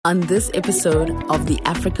On this episode of The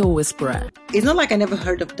Africa Whisperer. It's not like I never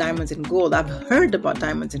heard of diamonds and gold. I've heard about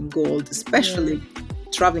diamonds and gold, especially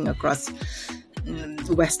traveling across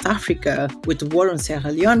West Africa with the war on Sierra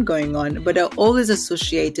Leone going on, but I always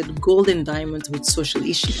associated gold and diamonds with social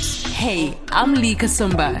issues. Hey, I'm Lee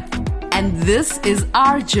Kasumba, and this is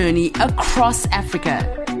our journey across Africa,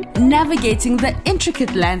 navigating the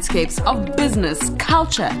intricate landscapes of business,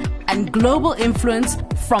 culture, and global influence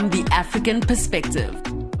from the African perspective.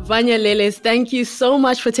 Vania, Leles, thank you so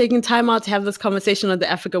much for taking time out to have this conversation on the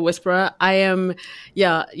Africa Whisperer. I am,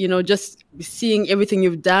 just seeing everything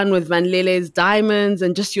you've done with Van Leles Diamonds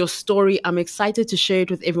and just your story. I'm excited to share it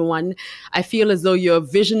with everyone. I feel as though you're a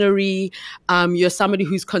visionary. You're somebody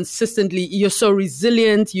who's you're so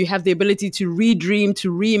resilient. You have the ability to redream,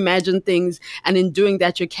 to reimagine things. And in doing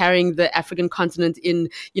that, you're carrying the African continent in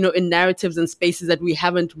narratives and spaces that we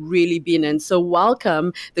haven't really been in. So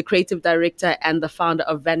welcome, the creative director and the founder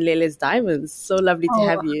of Van Leles Diamonds. So lovely to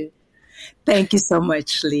have you. Thank you so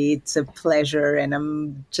much, Lee. It's a pleasure. And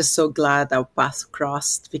I'm just so glad our paths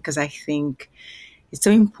crossed, because I think it's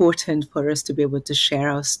so important for us to be able to share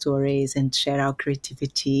our stories and share our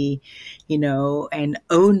creativity, and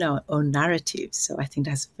own our own narratives. So I think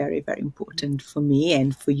that's very, very important for me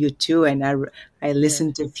and for you too. And I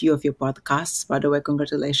listened to a few of your podcasts. By the way,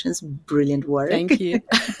 congratulations. Brilliant work. Thank you.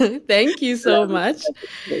 Thank you so much.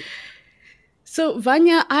 So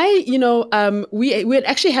Vanya, we had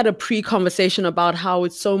actually had a pre-conversation about how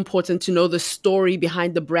it's so important to know the story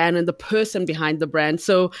behind the brand and the person behind the brand.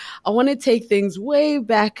 So I want to take things way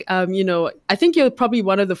back. I think you're probably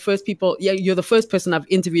one of the first people. Yeah, you're the first person I've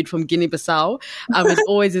interviewed from Guinea-Bissau. It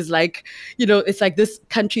always is like, it's like this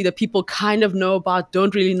country that people kind of know about,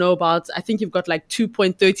 don't really know about. I think you've got like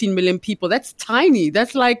 2.13 million people. That's tiny.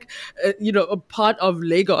 That's like, a part of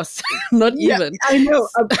Lagos, not even. I know.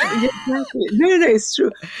 Exactly. No, it's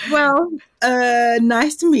true. Well,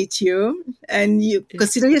 nice to meet you. And you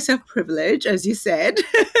consider yourself privileged, as you said.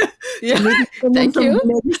 Yeah, thank you.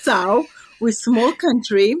 Guinea-Bissau, we're a small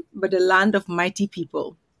country, but a land of mighty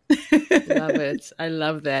people. Love it. I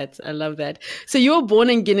love that. So you were born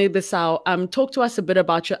in Guinea-Bissau. Talk to us a bit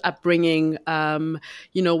about your upbringing,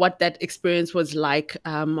 what that experience was like,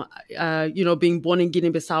 being born in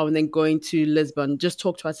Guinea-Bissau and then going to Lisbon. Just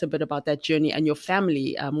talk to us a bit about that journey and your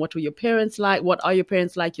family. What were your parents like? What are your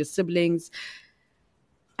parents like, your siblings?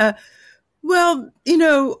 Well,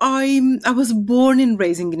 I was born and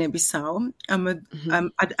raised in Guinea-Bissau.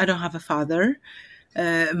 I don't have a father.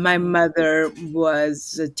 My mother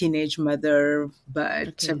was a teenage mother,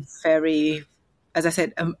 but a very, as I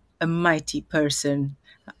said, a mighty person,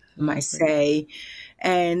 I might say.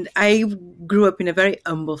 And I grew up in a very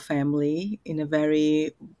humble family,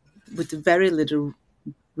 with very little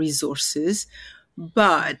resources.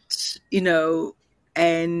 But,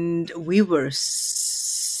 and we were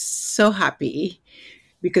so happy,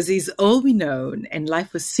 because it's all we know, and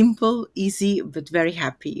life was simple, easy, but very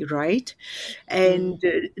happy, right? And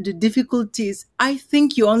the difficulties, I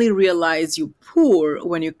think you only realize you're poor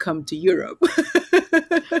when you come to Europe.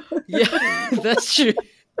 Yeah, that's true.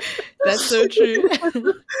 That's so true.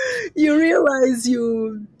 You realize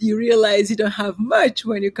you don't have much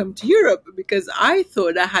when you come to Europe, because I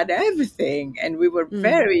thought I had everything, and we were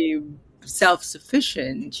very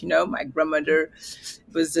self-sufficient. My grandmother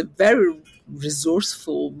was a very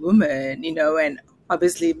resourceful woman, and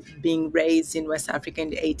obviously being raised in West Africa in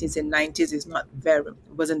the 80s and 90s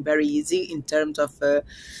wasn't very easy in terms of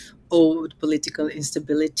old political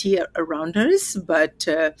instability around us. But,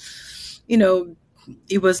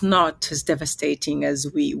 it was not as devastating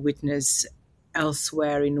as we witness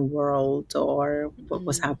elsewhere in the world, or what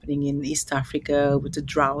was happening in East Africa with the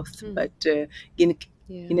drought. But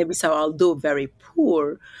Guinea-Bissau, although very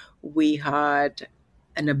poor, we had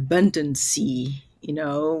an abundant sea.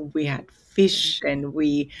 We had fish, and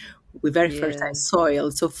we very fertile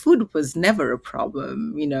soil. So food was never a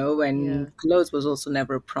problem, and clothes was also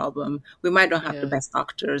never a problem. We might not have the best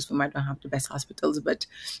doctors, we might not have the best hospitals, but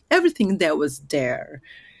everything there was there.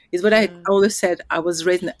 Is what I always said. I was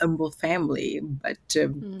raised in a humble family, but,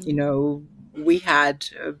 we had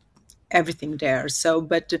everything there. So,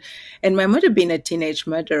 and my mother being a teenage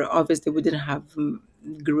mother, obviously we didn't have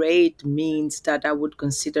great means that I would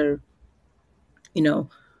consider,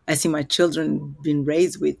 I see my children being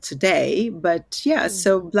raised with today. But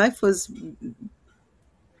so life was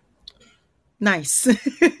Nice.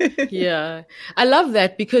 Yeah, I love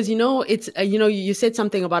that because it's you said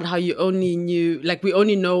something about how you only knew, like, we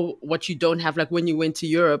only know what you don't have, like when you went to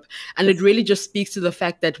Europe, and it really just speaks to the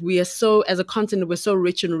fact that we are so, as a continent, we're so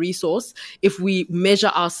rich in resource if we measure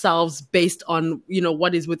ourselves based on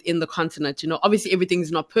what is within the continent. Obviously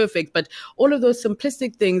everything's not perfect, but all of those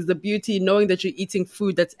simplistic things, the beauty, knowing that you're eating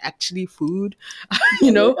food that's actually food, you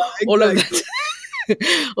Yeah, know, all of exactly. that.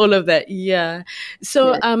 All of that, yeah.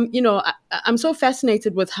 So, Yeah. I'm so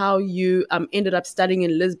fascinated with how you ended up studying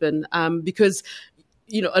in Lisbon, because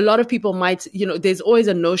a lot of people might, there's always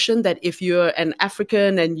a notion that if you're an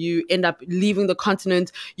African and you end up leaving the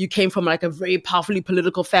continent, you came from like a very powerfully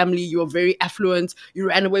political family, you were very affluent, you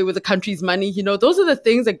ran away with the country's money. Those are the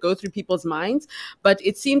things that go through people's minds. But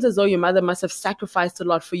it seems as though your mother must have sacrificed a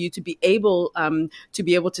lot for you to be able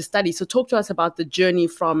to study. So talk to us about the journey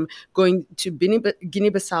from going to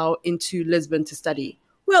Guinea-Bissau into Lisbon to study.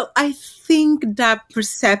 Well, I think that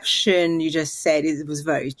perception you just said was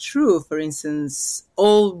very true. For instance,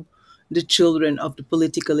 all the children of the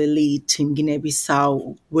political elite in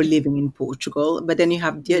Guinea-Bissau were living in Portugal, but then you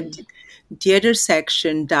have the other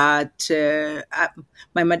section that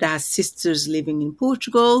my mother has sisters living in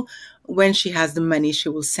Portugal. When she has the money, she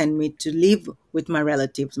will send me to live with my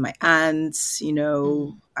relatives, my aunts.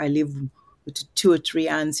 I live with two or three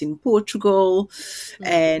aunts in Portugal,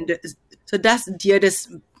 and so that's the other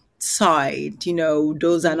side.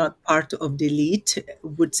 Those are not part of the elite,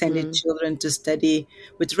 would send their children to study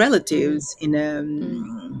with relatives in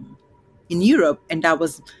Europe, and that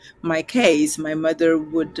was my case. My mother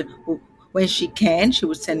would, when she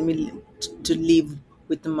would send me to live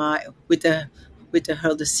with her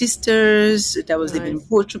elder sisters that was living in Nice.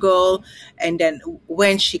 Portugal, and then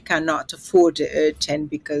when she cannot afford it, and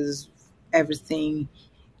because everything,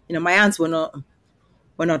 my aunts were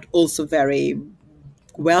not also very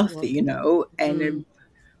wealthy, Wealthy. and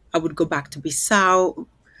I would go back to Bissau.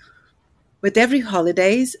 With every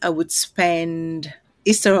holidays, I would spend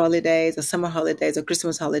Easter holidays or summer holidays or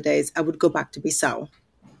Christmas holidays. I would go back to Bissau.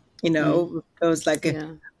 It was like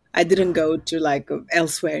Yeah. I didn't go to like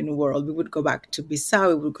elsewhere in the world. We would go back to Bissau.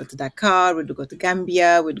 We would go to Dakar. We would go to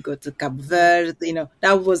Gambia. We'd go to Cape Verde.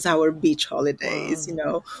 That was our beach holidays.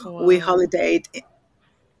 Wow. We Wow. holidayed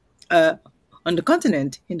uh, on the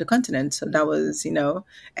continent, in the continent. So that was,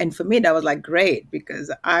 and for me, that was like great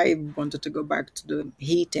because I wanted to go back to the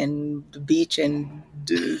heat and the beach and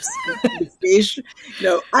the fish.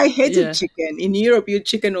 I hated Yeah. chicken. In Europe, you eat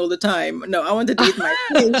chicken all the time. No, I wanted to eat my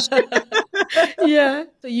fish. Yeah.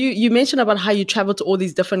 So you mentioned about how you traveled to all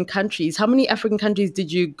these different countries. How many African countries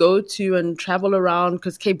did you go to and travel around?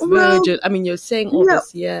 Because Cape Well, Verde, I mean, you're saying all yeah,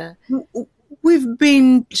 this, yeah. we've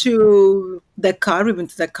been to Dakar. We've been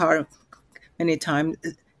to Dakar many times.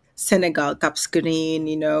 Senegal, Cap Skirring,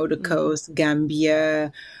 the coast,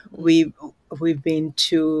 Gambia. We've I've been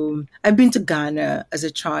to Ghana as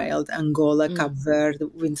a child, Angola, Cape Verde,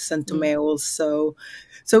 we've been to Saint Tomé also.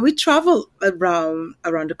 So we travel around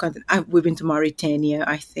the continent. We've been to Mauritania,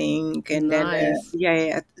 I think, and then Nice.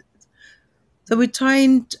 yeah. So we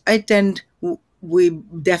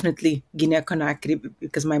definitely Guinea-Conakry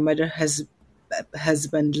because my mother has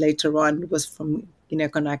husband later on was from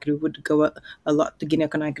Guinea-Conakry. We would go a lot to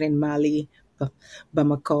Guinea-Conakry and Mali,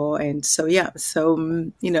 Bamako, and so yeah.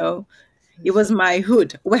 So it was my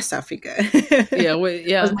hood, West Africa. Yeah, well, It was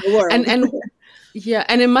yeah. my world. And yeah,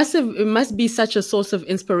 and it must be such a source of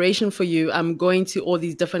inspiration for you going to all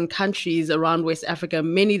these different countries around West Africa,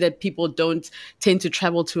 many that people don't tend to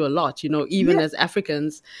travel to a lot, even Yeah, as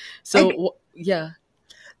Africans. and So yeah.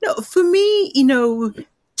 no, for me,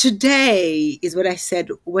 today is what I said.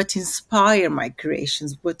 What inspire my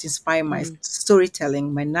creations, what inspire my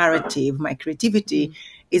storytelling, my narrative, my creativity,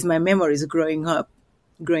 is my memories growing up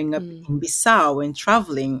in Bissau and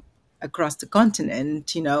traveling across the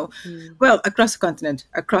continent. Well, across the continent,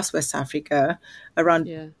 across West Africa, around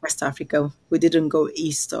Yeah. West Africa. We didn't go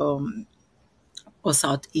east or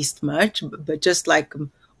southeast much, but just like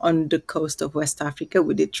on the coast of West Africa,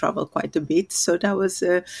 we did travel quite a bit. So that was,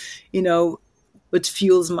 you know, what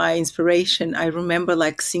fuels my inspiration. I remember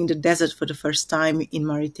like seeing the desert for the first time in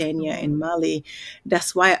Mauritania and Mali.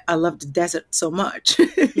 That's why I love the desert so much.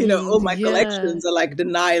 All my Yeah. collections are like the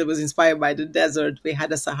Nile was inspired by the desert. We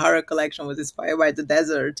had a Sahara collection was inspired by the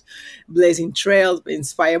desert. Blazing Trails were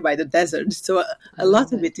inspired by the desert. So I a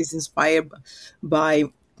love lot of that. it is inspired by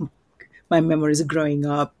my memories growing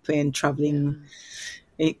up and Yeah. traveling,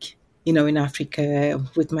 like, in Africa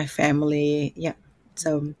with my family. Yeah.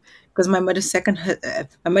 So, because my mother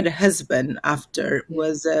husband after Yeah.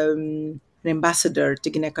 was an ambassador to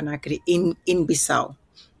Guinea-Conakry in Bissau,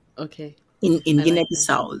 Okay. in I like that.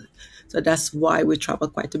 Guinea-Bissau. So that's why we travel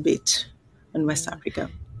quite a bit in West Africa.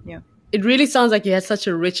 Yeah. It really sounds like you had such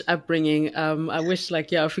a rich upbringing. I wish,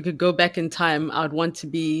 like, yeah, if we could go back in time, I would want to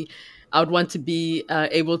be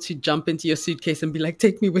able to jump into your suitcase and be like,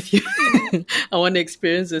 take me with you. I want to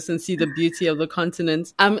experience this and see the beauty of the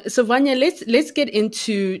continent. So Vanya, let's get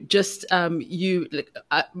into just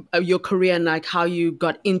your career and like how you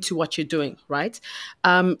got into what you're doing, right?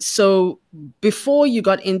 So before you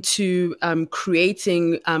got into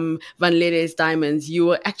creating Van Leles diamonds, you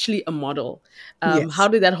were actually a model. Yes. How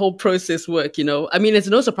did that whole process work? You know, I mean, it's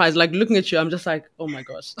no surprise. Like looking at you, I'm just like, oh my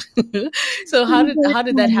gosh. So how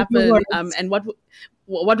did that happen? And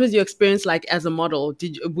what was your experience like as a model?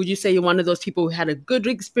 Would you say you're one of those people who had a good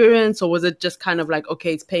experience, or was it just kind of like,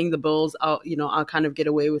 okay, it's paying the bills, I'll kind of get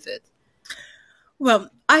away with it? Well,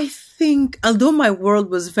 I think although my world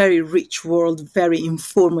was very rich world, very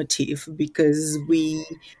informative, because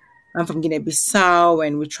I'm from Guinea-Bissau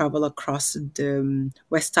and we travel across the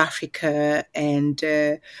West Africa, and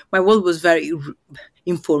my world was very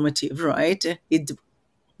informative, right? It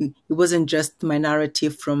wasn't just my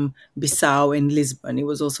narrative from Bissau and Lisbon. It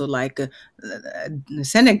was also like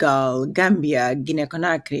Senegal, Gambia,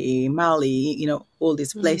 Guinea-Conakry, Mali, all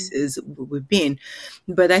these places we've been.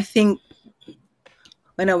 But I think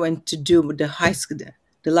when I went to do the high school,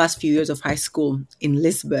 the last few years of high school in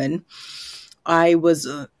Lisbon, I was,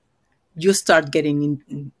 you start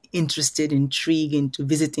getting interested, intrigued into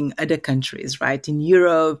visiting other countries, right? In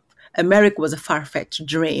Europe, America was a far-fetched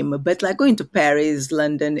dream, but like going to Paris,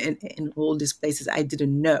 London, and all these places I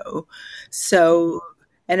didn't know. So,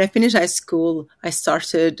 and I finished high school, I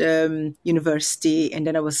started university, and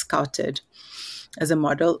then I was scouted as a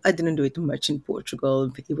model. I didn't do it much in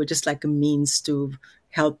Portugal. It was just like a means to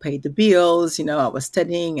help pay the bills. I was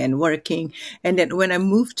studying and working. And then when I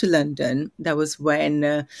moved to London, that was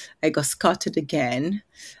when I got scouted again.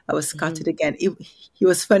 I was scouted again. It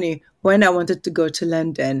was funny. When I wanted to go to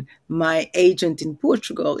London, my agent in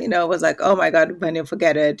Portugal, was like, oh my God, Vania,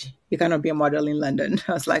 forget it. You cannot be a model in London.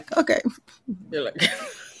 I was like, okay. You're like...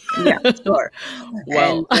 Yeah, sure.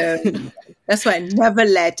 Wow. And that's why I never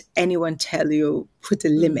let anyone tell you, put a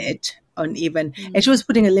limit on even, and she was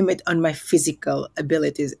putting a limit on my physical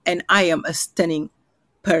abilities. And I am a stunning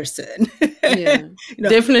person. Yeah,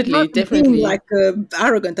 definitely. Being like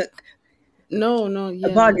arrogant. No, yeah.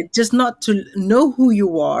 About it, just not to know who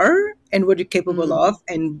you are and what you're capable of,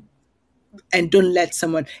 and don't let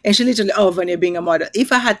someone. And she literally, oh, Vania, being a model.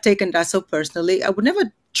 If I had taken that so personally, I would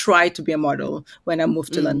never try to be a model when I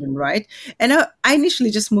moved to London, right? And I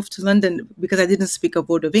initially just moved to London because I didn't speak a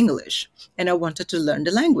word of English and I wanted to learn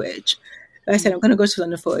the language. I said, I'm going to go to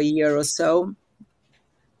London for a year or so,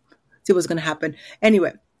 see what's going to happen.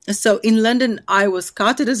 Anyway, so in London, I was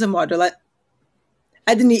scouted as a model.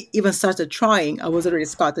 I didn't even start trying. I was already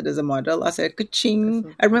scouted as a model. I said,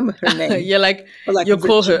 Kaching. I remember her name. You're like you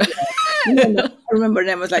call her. No, I remember her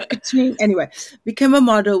name. I was like, Kaching. Anyway, became a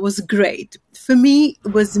model was great. For me,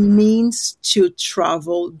 it was means to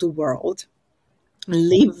travel the world,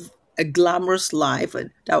 live a glamorous life.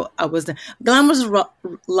 I was the glamorous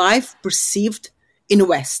life perceived in the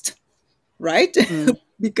West, right?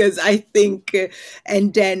 Because I think,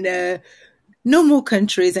 and then no more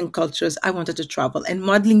countries and cultures. I wanted to travel, and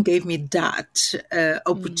modeling gave me that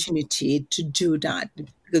opportunity to do that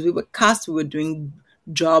because we were cast. We were doing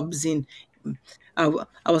jobs in. I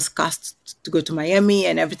was cast to go to Miami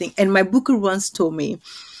and everything. And my booker once told me,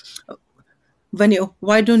 Vania,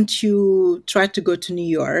 why don't you try to go to New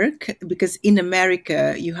York? Because in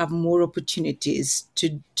America, you have more opportunities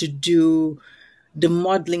to do the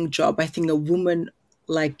modeling job. I think a woman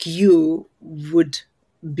like you would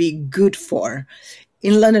be good for.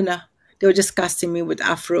 In London, they were just casting me with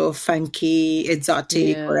Afro, funky,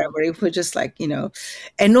 exotic, whatever. It was just like,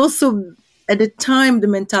 and also at the time, the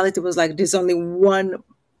mentality was like, there's only one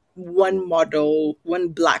model, one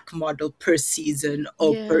black model per season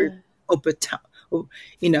or per town,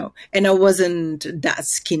 and I wasn't that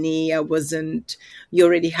skinny. You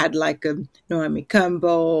already had like a Naomi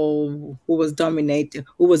Campbell who was dominating,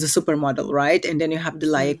 who was a supermodel, right? And then you have the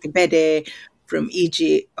Laia Kibede from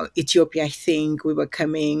Egypt, Ethiopia, I think we were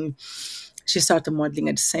coming. She started modeling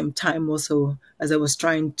at the same time also as I was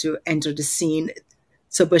trying to enter the scene.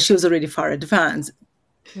 So, but she was already far advanced.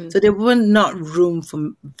 So there was not room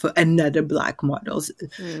for another black models.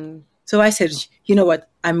 So I said, you know what,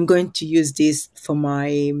 I'm going to use this for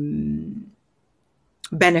my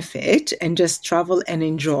benefit and just travel and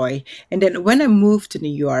enjoy. And then when I moved to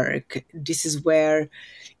New York, this is where,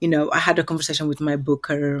 I had a conversation with my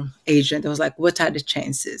booker agent. I was like, what are the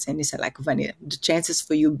chances? And he said, like, Vania, the chances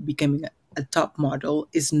for you becoming a top model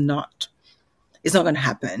is not It's not going to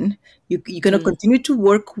happen. You're going to continue to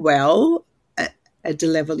work well at the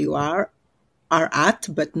level you are at,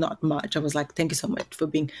 but not much. I was like, thank you so much for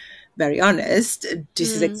being very honest.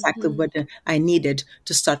 This is exactly what I needed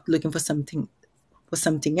to start looking for something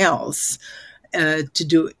else to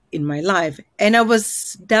do in my life. And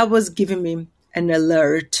that was giving me an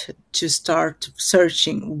alert to start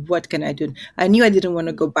searching, what can I do? I knew I didn't want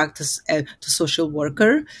to go back to social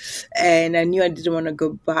worker, and I knew I didn't want to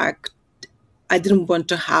go back. I didn't want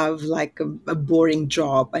to have like a boring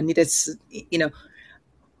job. I needed,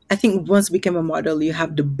 I think once you become a model, you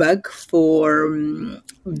have the bug for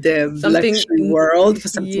the luxury world, for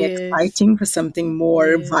something exciting, for something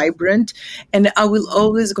more vibrant. And I will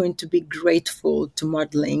always going to be grateful to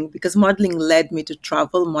modeling, because modeling led me to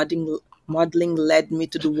travel. Modeling led me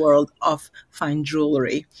to the world of fine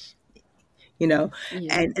jewelry,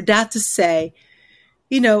 and that to say,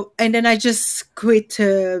 and then I just quit.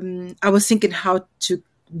 I was thinking how to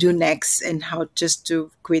do next and how just to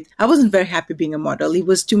quit. I wasn't very happy being a model. It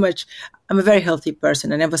was too much. I'm a very healthy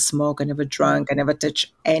person. I never smoke. I never drank. I never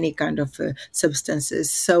touch any kind of substances.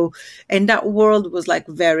 So, and that world was like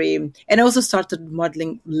very, and I also started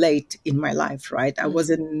modeling late in my life, right? I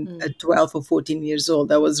wasn't 12 or 14 years old.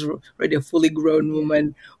 I was already a fully grown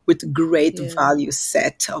woman with a great value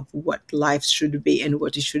set of what life should be and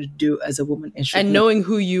what you should do as a woman. And knowing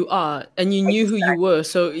who you are, and you knew who you were.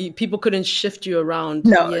 So people couldn't shift you around.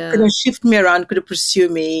 No, couldn't shift me around, couldn't pursue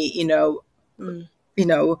me,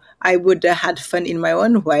 I would have had fun in my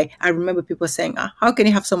own way. I remember people saying, how can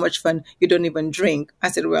you have so much fun? You don't even drink. I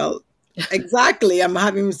said, well, exactly. I'm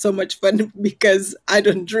having so much fun because I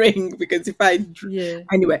don't drink, because if I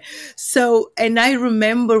anyway. So, and I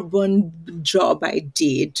remember one job I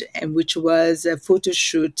did, and which was a photo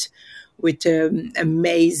shoot with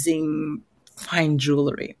amazing fine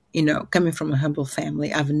jewelry, coming from a humble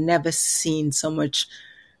family. I've never seen so much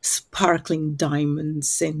sparkling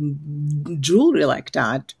diamonds and jewelry like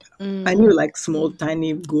that. I knew like small,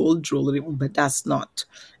 tiny gold jewelry, but that's not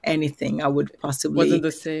anything I would possibly. Wasn't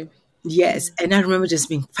the same. Yes. And I remember just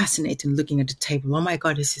being fascinated looking at the table. Oh my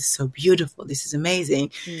God, this is so beautiful. This is amazing.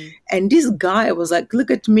 And this guy was like, look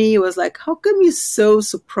at me. He was like, how come you're so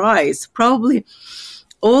surprised? Probably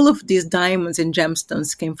all of these diamonds and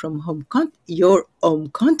gemstones came from your home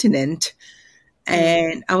continent.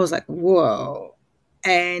 And I was like, whoa.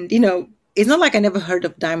 And, it's not like I never heard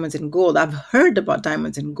of diamonds and gold. I've heard about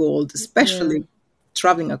diamonds and gold, especially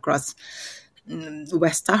traveling across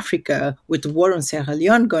West Africa with the war on Sierra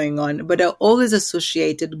Leone going on. But I always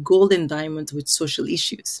associated gold and diamonds with social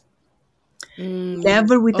issues.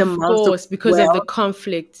 Never with the amount of because of the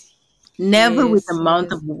conflict. Never with the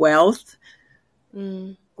amount of wealth.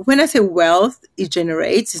 When I say wealth, it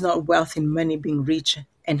generates, it's not wealth in money, being rich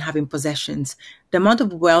and having possessions. The amount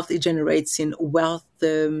of wealth it generates in wealth,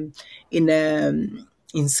 in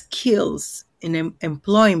skills, in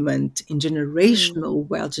employment, in generational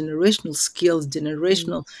wealth, generational skills,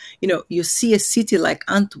 generational, you see a city like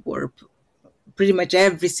Antwerp, pretty much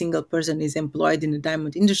every single person is employed in the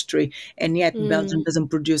diamond industry, and yet Belgium doesn't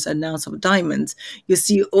produce an ounce of diamonds. You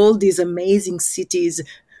see all these amazing cities,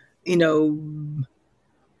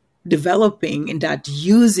 developing and that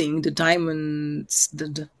using the diamonds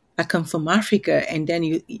that come from Africa, and then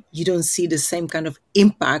you don't see the same kind of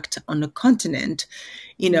impact on the continent,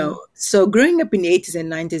 So growing up in the 80s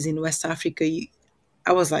and 90s in West Africa,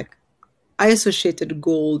 I was like, I associated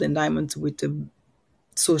gold and diamonds with the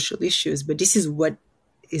social issues, but this is what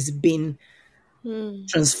is being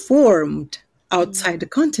transformed outside the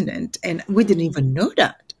continent, and we didn't even know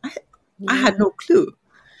that. I had no clue.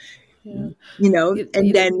 And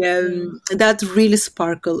then that really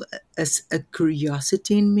sparkled as a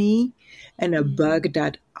curiosity in me and a bug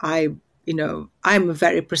that I'm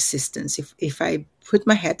very persistent. If I put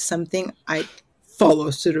my head to something, I follow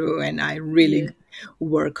through and I really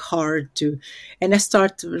work hard and I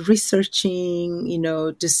start researching,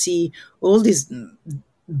 to see all these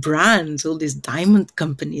brands, all these diamond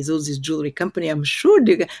companies, all these jewelry company. I'm sure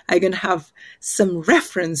are going to have some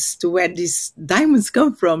reference to where these diamonds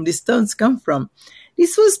come from, these stones come from.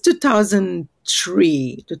 This was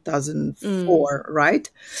 2003, 2004, right?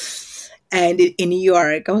 And in New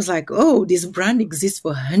York, I was like, oh, this brand exists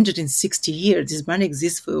for 160 years. This brand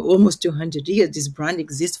exists for almost 200 years. This brand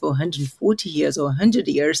exists for 140 years or 100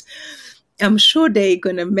 years. I'm sure they're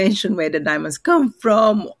going to mention where the diamonds come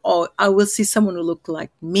from, or I will see someone who look like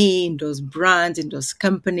me in those brands, in those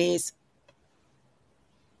companies.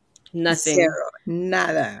 Nothing. Zero.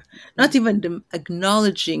 Nada. Not even them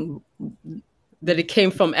acknowledging that it came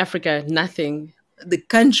from Africa. Nothing. the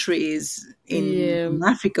countries in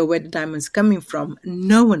Africa where the diamond's coming from,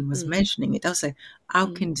 no one was mentioning it. I was like,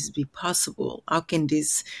 how can this be possible? How can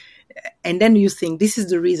this? And then you think this is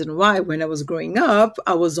the reason why when I was growing up,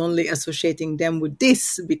 I was only associating them with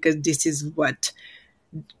this because this is what,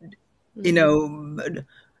 you know,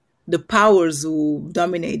 the powers who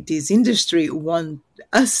dominate this industry want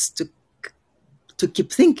us to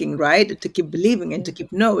keep thinking, right? To keep believing and to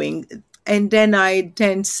keep knowing. And then I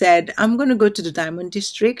then said, I'm going to go to the diamond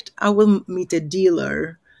district. I will meet a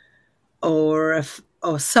dealer or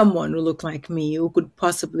someone who looked like me who could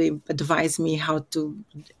possibly advise me how to.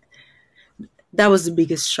 That was the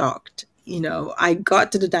biggest shock. I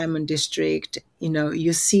got to the diamond district.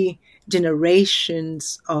 You see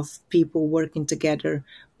generations of people working together,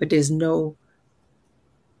 but there's no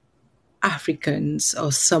Africans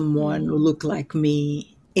or someone who look like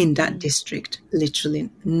me in that district, literally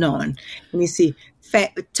none. And you see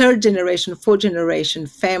third generation, fourth generation,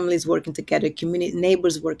 families working together, community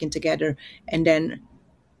neighbors working together,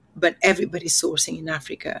 but everybody's sourcing in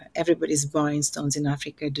Africa. Everybody's buying stones in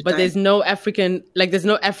Africa. But there's no African, there's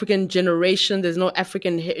no African generation. There's no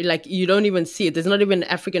African, you don't even see it. There's not even an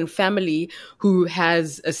African family who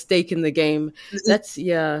has a stake in the game. That's,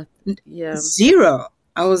 yeah. Zero.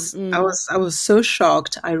 I was so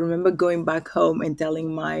shocked. I remember going back home and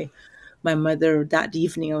telling my mother that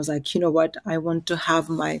evening, I was like, you know what? I want to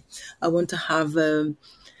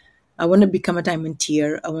become a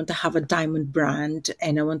diamantier. I want to have a diamond brand,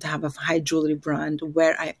 and I want to have a high jewelry brand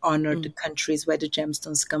where I honor the countries where the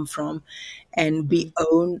gemstones come from and be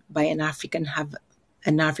owned by an African, have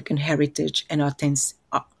an African heritage and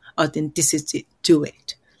authenticity to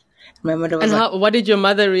it. My mother was what did your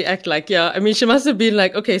mother react like? Yeah, I mean, she must have been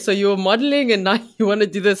like, okay, so you were modeling and now you want to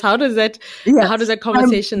do this. How does that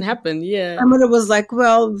conversation happen? Yeah. My mother was like,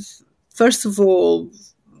 well, first of all,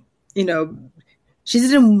 she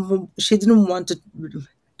didn't want to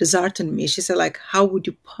dishearten me. She said, like, how would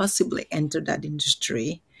you possibly enter that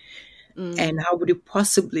industry? And how would you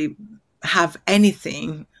possibly have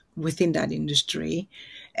anything within that industry?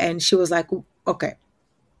 And she was like, okay,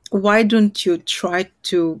 why don't you try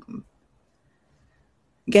to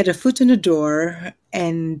get a foot in the door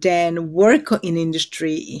and then work in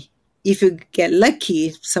industry? If you get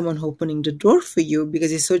lucky, someone opening the door for you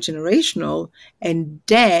because it's so generational, and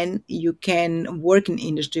then you can work in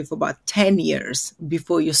industry for about 10 years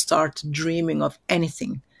before you start dreaming of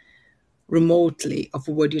anything remotely of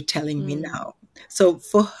what you're telling me now. So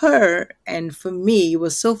for her and for me, it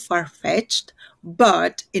was so far-fetched,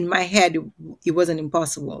 but in my head, it wasn't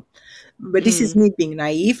impossible. But this is me being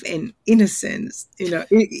naive and innocent.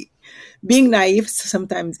 Being naive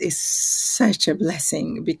sometimes is such a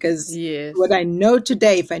blessing because what I know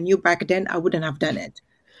today, if I knew back then, I wouldn't have done it.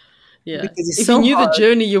 Yeah. If you knew the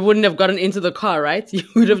journey, you wouldn't have gotten into the car, right? You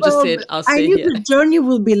would have just said, I'll stay here. I knew the journey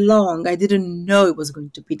will be long. I didn't know it was going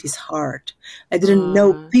to be this hard. I didn't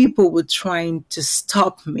know people were trying to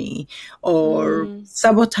stop me or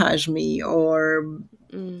sabotage me or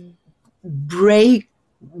break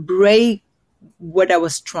what I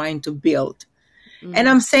was trying to build. And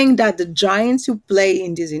I'm saying that the giants who play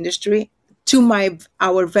in this industry, to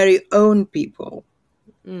our very own people,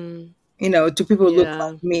 to people who look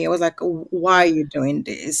like me, I was like, why are you doing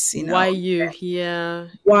this? Why are you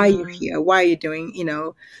here? Why are you here? Why are you doing,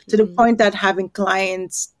 to the point that having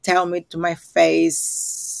clients tell me to my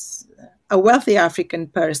face, a wealthy African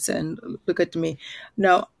person look at me,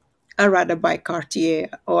 no, I'd rather buy Cartier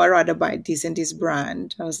or I'd rather buy this and this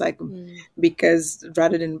brand. I was like, because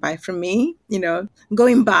rather than buy from me,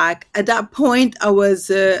 going back at that point, I was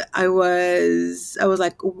like,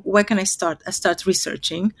 where can I start? I start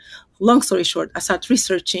researching. Long story short, I started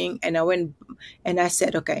researching and I went and I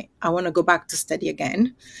said, okay, I want to go back to study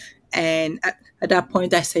again. And at that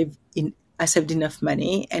point, I saved enough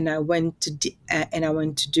money, and I went to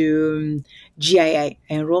do GIA. I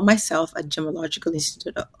enrolled myself at Gemological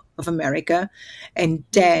Institute of America, and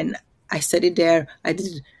then I studied there. I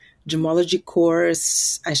did gemology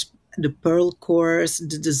course, the pearl course,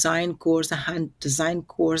 the design course, the hand design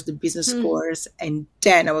course, the business course, and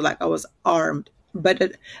then I was armed. But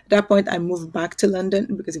at that point, I moved back to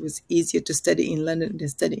London because it was easier to study in London than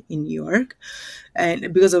study in New York.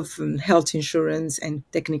 And because of health insurance and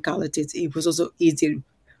technicalities, it was also easier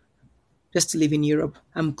just to live in Europe.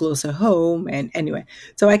 I'm closer home. And anyway,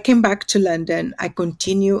 so I came back to London. I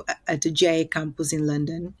continue at the GIA campus in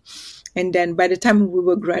London. And then by the time we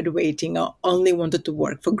were graduating, I only wanted to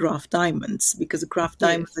work for Graf Diamonds because Graf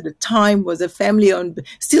Diamonds at the time was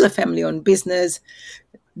still a family-owned business.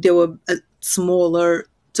 They were smaller.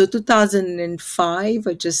 So 2005,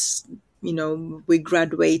 I just we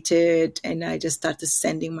graduated, and I just started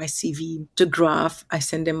sending my CV to Graph. I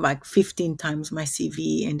sent them like 15 times my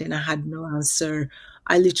CV, and then I had no answer.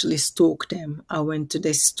 I literally stalked them. I went to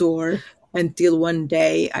the store until one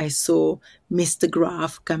day I saw Mr.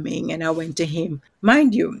 Graf coming, and I went to him.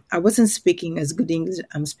 Mind you, I wasn't speaking as good English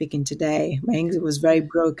I'm speaking today. My English was very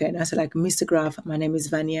broken. I said, like, Mr. Graf, my name is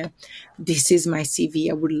Vania. This is my CV.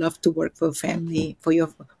 I would love to work for a family, for your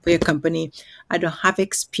company. I don't have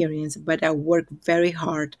experience, but I work very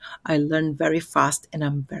hard. I learn very fast, and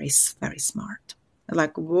I'm very, very smart. I'm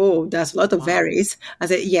like, whoa, that's a lot of varies. I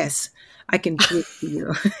said, yes, I can prove to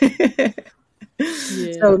you.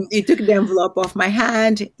 Yeah. So he took the envelope off my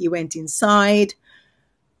hand. He went inside.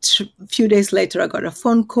 A few days later, I got a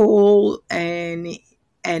phone call, and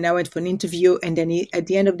I went for an interview. And then at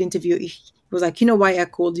the end of the interview, he was like, "You know why I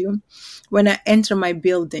called you? When I enter my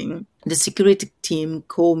building, the security team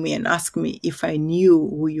called me and asked me if I knew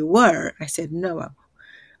who you were." I said, "No,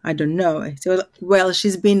 I don't know." So, well,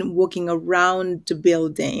 she's been walking around the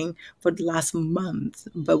building for the last month,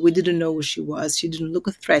 but we didn't know who she was. She didn't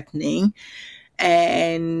look threatening.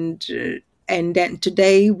 And then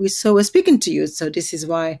today we saw her speaking to you. So this is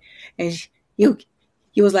why. And he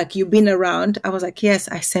was like, "You've been around?" I was like, "Yes,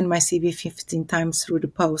 I sent my CV 15 times through the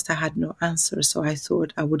post. I had no answer. So I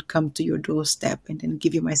thought I would come to your doorstep and then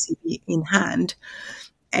give you my CV in hand."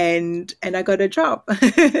 And I got a job.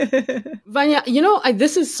 Vanya,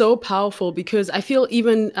 this is so powerful because I feel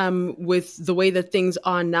even with the way that things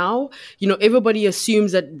are now, everybody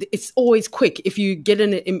assumes that it's always quick. If you get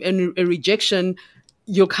a rejection,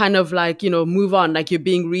 you're kind of like, move on, like you're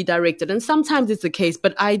being redirected. And sometimes it's the case,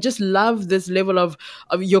 but I just love this level of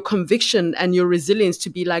your conviction and your resilience to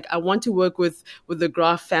be like, I want to work with the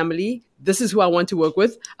Graf family. This is who I want to work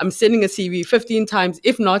with. I'm sending a CV 15 times.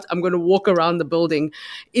 If not, I'm going to walk around the building.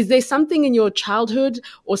 Is there something in your childhood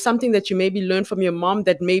or something that you maybe learned from your mom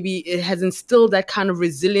that maybe it has instilled that kind of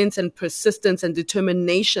resilience and persistence and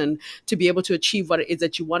determination to be able to achieve what it is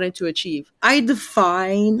that you wanted to achieve? I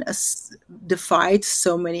defied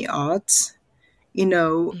so many odds,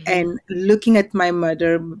 and looking at my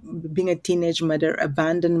mother, being a teenage mother,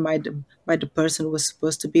 abandoned by the person who was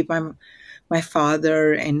supposed to be my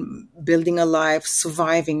father, and building a life,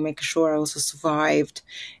 surviving, making sure I also survived.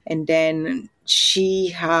 And then she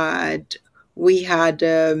had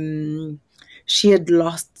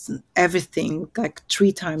lost everything like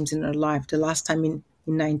 3 times in her life. The last time in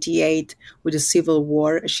 98 with the civil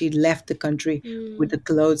war, she left the country with the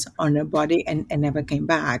clothes on her body and never came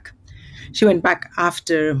back. She went back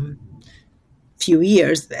after a few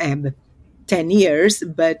years, 10 years,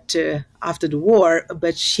 but after the war,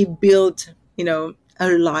 but she built,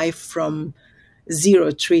 her life from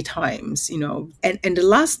zero 3 times, and the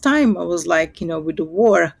last time I was like, with the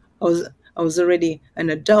war, I was already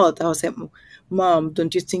an adult. I was like, "Mom,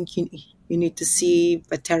 don't you think you need to see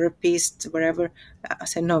a therapist, whatever?" I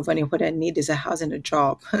said, "No, Vanya, what I need is a house and a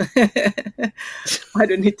job. I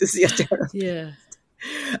don't need to see a therapist. Yeah.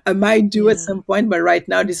 I might do at some point, but right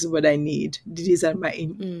now, this is what I need. These are my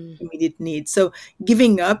immediate needs." So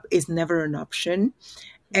giving up is never an option.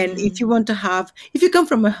 And if you come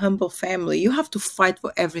from a humble family, you have to fight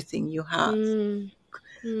for everything you have,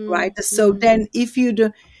 right? So then if you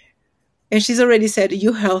do, and she's already said,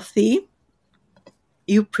 "You healthy,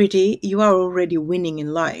 you pretty, you are already winning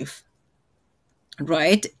in life,"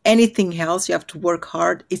 right? Anything else, you have to work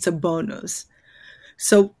hard. It's a bonus.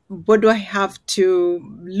 So what do I have to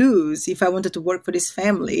lose? If I wanted to work for this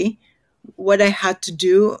family, what I had to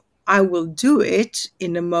do, I will do it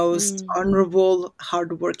in the most honorable,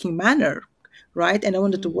 hardworking manner, right? And I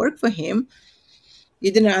wanted to work for him.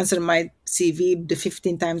 You didn't answer my CV the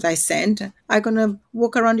 15 times I sent. I'm going to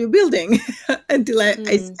walk around your building until I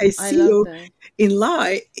see you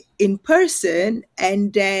in person.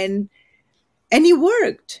 And it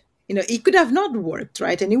worked. It could have not worked,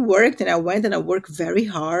 right? And it worked, and I went and I worked very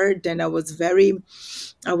hard, and I was very,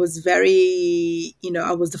 I was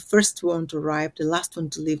the first one to arrive, the last one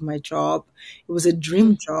to leave my job. It was a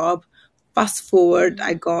dream job. Fast forward,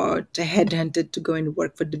 I got headhunted to go and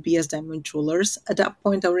work for the BS Diamond Jewelers. At that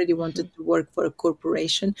point, I already wanted to work for a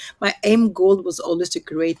corporation. My aim goal was always to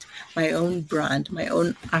create my own brand, my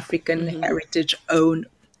own African heritage, own,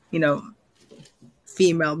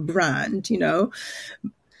 female brand,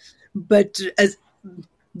 But as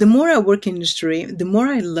the more I work in industry, the more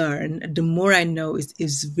I learn, the more I know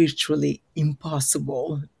is virtually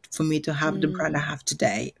impossible for me to have the brand I have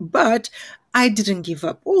today. But I didn't give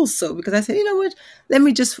up also, because I said, you know what, let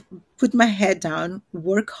me just put my head down,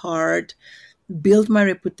 work hard, build my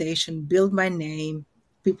reputation, build my name,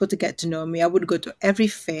 people to get to know me. I would go to every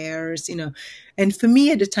fairs, and for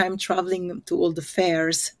me at the time, traveling to all the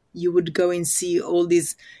fairs, you would go and see all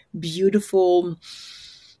these beautiful.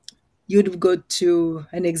 You'd go to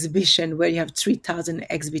an exhibition where you have 3,000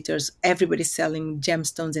 exhibitors, everybody selling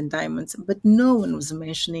gemstones and diamonds, but no one was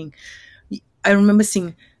mentioning. I remember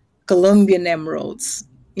seeing Colombian emeralds,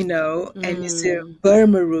 and you see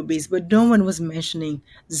Burma rubies, but no one was mentioning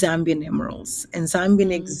Zambian emeralds. And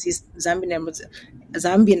Zambian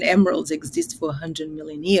emeralds exist for 100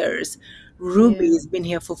 million years. Ruby has been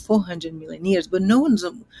here for 400 million years, but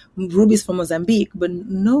rubies from Mozambique, but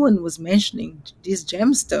no one was mentioning these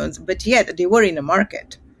gemstones, but yet they were in the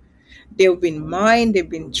market. They've been mined, they've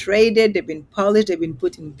been traded, they've been polished, they've been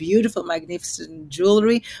put in beautiful, magnificent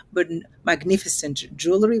jewelry, but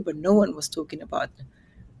no one was talking about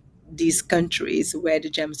these countries where the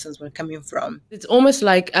gemstones were coming from. It's almost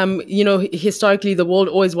like, historically, the world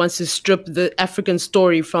always wants to strip the African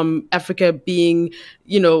story from Africa being,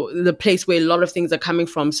 the place where a lot of things are coming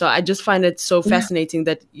from. So I just find it so fascinating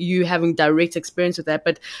that you having direct experience with that.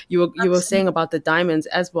 But you were saying about the diamonds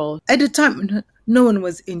as well. At the time, no one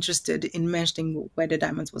was interested in mentioning where the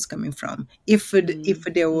diamonds was coming from. If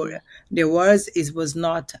there was, it was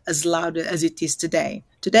not as loud as it is today.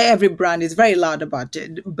 Today, every brand is very loud about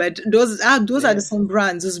it, but those are the same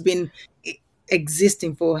brands who's been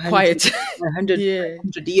existing for 100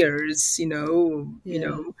 years,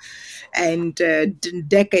 and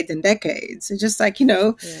decades and decades. It's just like,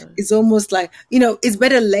 it's almost like, it's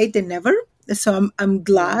better late than never. So I'm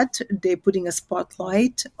glad they're putting a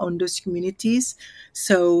spotlight on those communities.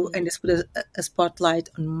 And they put a spotlight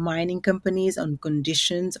on mining companies, on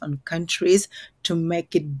conditions, on countries to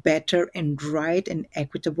make it better and right and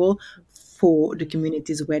equitable for the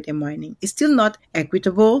communities where they're mining. It's still not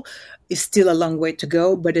equitable. It's still a long way to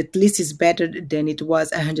go, but at least it's better than it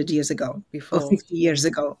was 100 years ago, or 50 years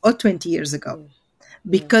ago, or 20 years ago.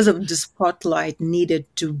 Because of the spotlight needed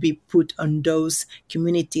to be put on those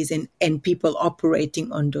communities and people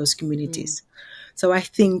operating on those communities. So I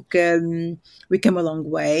think we came a long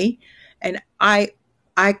way. And I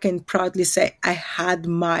can proudly say I had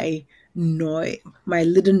my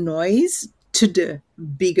little noise to the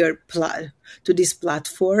bigger to this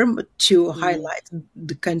platform to highlight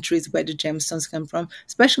the countries where the gemstones come from,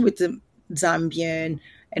 especially with the Zambian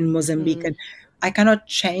and Mozambique. And I cannot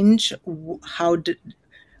change how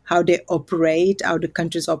they operate, how the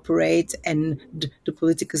countries operate, and the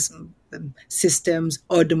political systems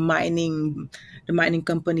or the mining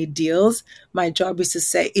company deals. My job is to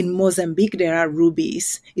say, in Mozambique there are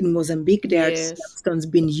rubies. In Mozambique there are gemstones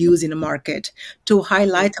being used in the market, to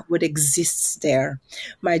highlight what exists there.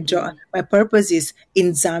 My purpose is,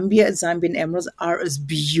 in Zambia, Zambian emeralds are as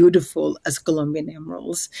beautiful as Colombian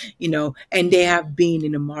emeralds, and they have been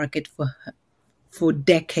in the market for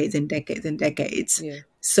decades and decades and decades.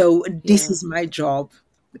 So this is my job.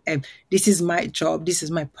 This is my job. This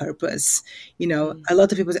is my purpose. A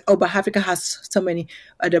lot of people say, oh, but Africa has so many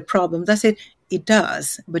other problems. I said, it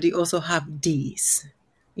does, but it also have these,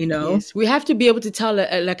 Yes. We have to be able to tell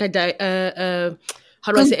a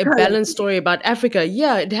balanced story about Africa.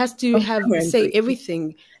 Yeah, it has to say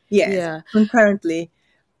everything. Yes, yeah. Concurrently.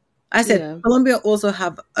 I said, Colombia also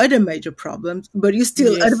have other major problems, but you're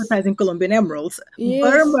still advertising Colombian emeralds.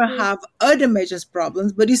 Burma have other major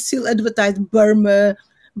problems, but you still advertise Burma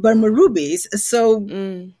rubies. So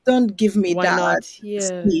don't give me that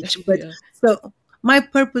speech. But so my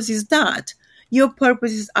purpose is that. Your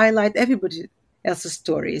purpose is highlight everybody else's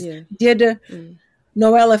stories. The other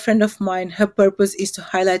Noelle, a friend of mine, her purpose is to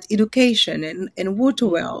highlight education and water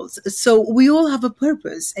wells. So we all have a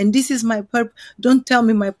purpose, and this is my purpose. Don't tell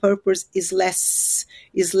me my purpose is less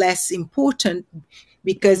important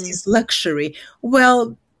because it's luxury.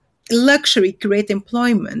 Well, luxury create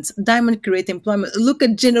employment. Diamond create employment. Look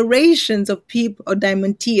at generations of people or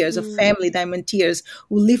diamanteers, of family diamanteers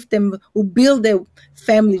who build their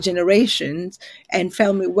family generations and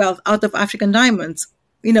family wealth out of African diamonds.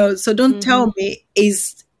 So don't tell me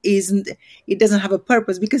it doesn't have a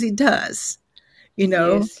purpose, because it does. He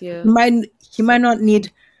might not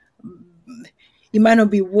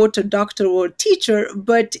be water doctor or teacher,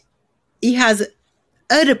 but he has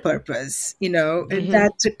other purpose,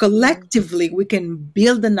 that collectively we can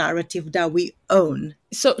build a narrative that we own.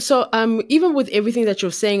 So even with everything that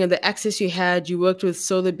you're saying and the access you had, you worked with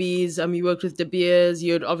Sotheby's, you worked with De Beers,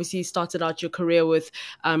 you had obviously started out your career with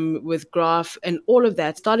Graf and all of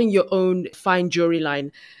that, starting your own fine jewelry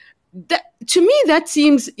line. That, to me, that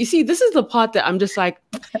seems, you see, this is the part that I'm just like,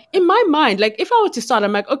 in my mind, like if I were to start,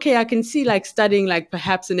 I'm like, okay, I can see like studying like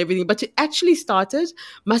perhaps and everything, but to actually start it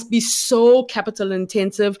must be so capital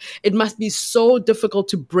intensive. It must be so difficult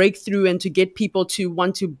to break through and to get people to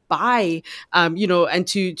want to buy, and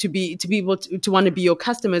to be able to want to be your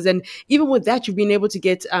customers. And even with that, you've been able to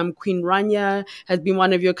get Queen Rania has been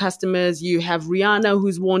one of your customers. You have Rihanna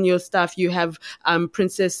who's worn your stuff. You have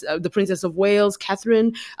the Princess of Wales,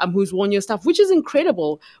 Catherine, who's worn your stuff, which is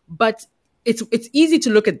incredible. But it's easy to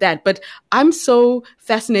look at that, but I'm so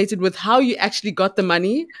fascinated with how you actually got the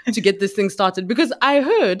money to get this thing started, because I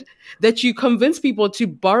heard that you convinced people to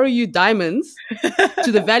borrow you diamonds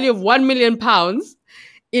to the value of £1 million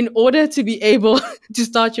in order to be able to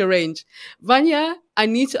start your range. Vanya, I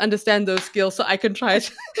need to understand those skills so I can try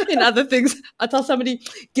it in other things. I'll tell somebody,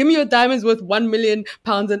 give me your diamonds worth £1 million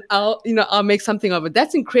and I'll make something of it.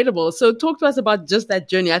 That's incredible. So talk to us about just that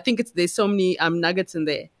journey. I think there's so many nuggets in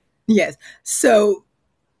there. Yes. So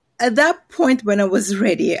at that point when I was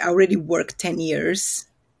ready, I already worked 10 years.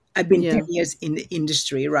 I've been 10 years in the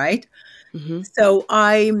industry, right? Mm-hmm. So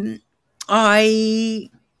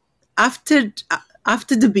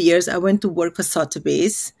after the years, I went to work for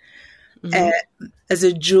Sotheby's as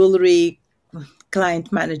a jewelry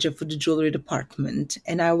client manager for the jewelry department.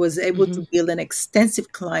 And I was able to build an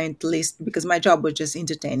extensive client list because my job was just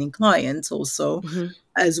entertaining clients also,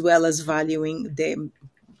 as well as valuing the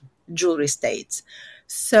jewelry estates.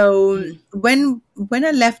 So when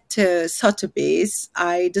I left Sotheby's,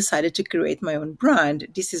 I decided to create my own brand.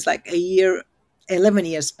 This is like 11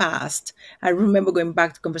 years passed. I remember going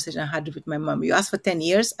back to the conversation I had with my mom. You asked for 10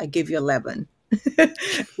 years, I gave you 11.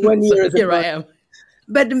 1 year. So here I am.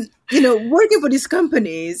 But, working for these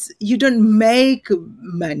companies, you don't make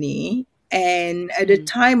money. And at the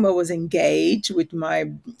time I was engaged with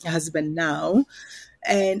my husband now.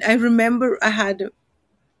 And I remember I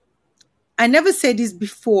never said this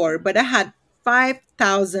before, but I had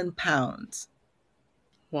 £5,000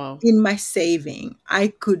 in my saving. I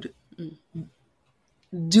could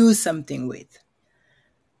do something with.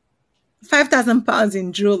 £5,000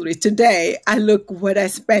 in jewelry. Today, I look what I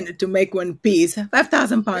spent to make one piece.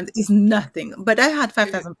 £5,000 is nothing, but I had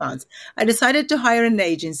 £5,000. I decided to hire an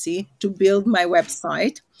agency to build my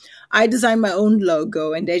website. I designed my own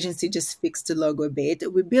logo and the agency just fixed the logo a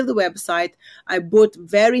bit. We built a website. I bought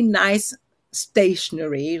very nice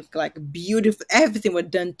stationery, like beautiful, everything was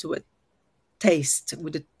done to a taste,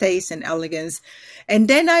 with a taste and elegance. And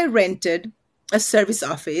then I rented a service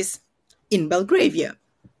office in Belgravia.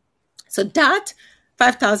 So that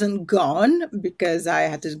 5,000 gone because I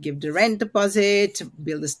had to give the rent deposit,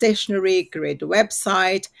 build the stationery, create a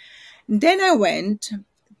website. And then I went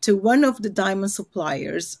to one of the diamond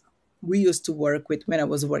suppliers we used to work with when I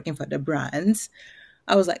was working for the brands.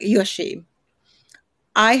 I was like, Yoshi,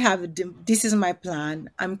 this is my plan.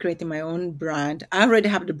 I'm creating my own brand. I already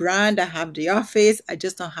have the brand. I have the office. I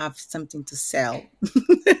just don't have something to sell.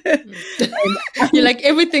 You're like,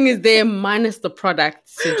 everything is there minus the product.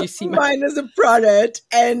 So do you see minus the product.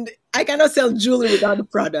 And I cannot sell jewelry without the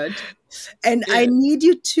product. And I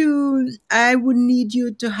would need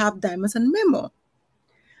you to have diamonds and memo.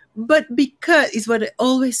 But because it's what I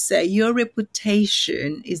always say, your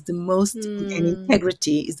reputation is the most, and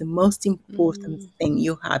integrity is the most important thing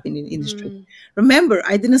you have in the industry. Remember,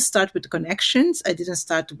 I didn't start with connections. I didn't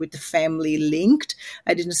start with the family linked.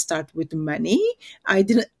 I didn't start with money. I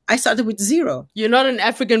started with zero. You're not an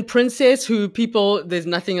African princess there's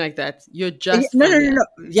nothing like that. You're just... No.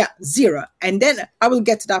 Yeah, zero. And then I will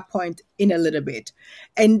get to that point in a little bit.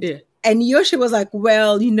 And Yoshi was like,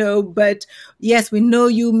 well, but yes, we know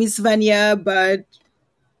you, Miss Vania, but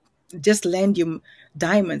just lend you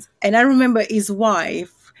diamonds. And I remember his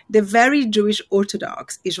wife, the very Jewish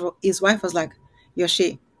Orthodox, his wife was like,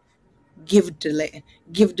 Yoshi, give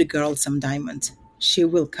the girl some diamonds. She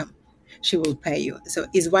will come. She will pay you. So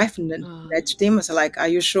his wife nudged him. Was like, are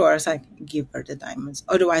you sure? I was like, give her the diamonds.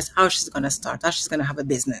 Otherwise, how she's going to start? How she's going to have a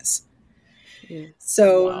business? Yeah.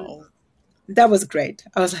 So... Wow. That was great.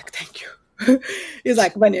 I was like, thank you. He's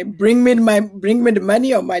like, Vanya, bring me the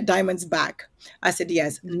money or my diamonds back. I said,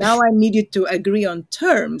 yes. Now I need you to agree on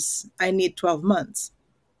terms. I need 12 months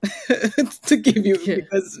to give you,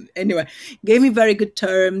 because anyway, gave me very good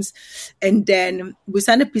terms. And then we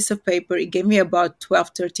signed a piece of paper. It gave me about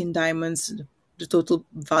 12, 13 diamonds. The total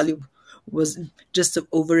value was just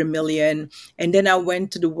over $1 million. And then I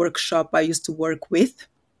went to the workshop I used to work with.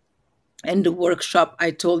 And the workshop,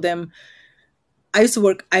 I told them, I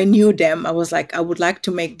knew them. I was like, I would like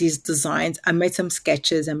to make these designs. I made some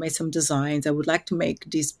sketches. I made some designs. I would like to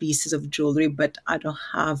make these pieces of jewelry, but I don't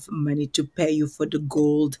have money to pay you for the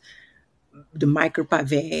gold, the micro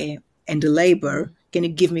pavé, and the labor. Can you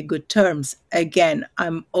give me good terms? Again,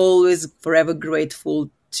 I'm always forever grateful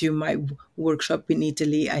to my workshop in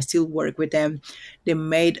Italy. I still work with them. They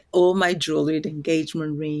made all my jewelry, the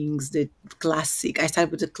engagement rings, the classic. I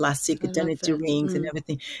started with the classic I love eternity that. rings and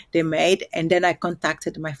everything they made. And then I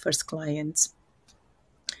contacted my first clients.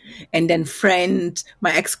 And then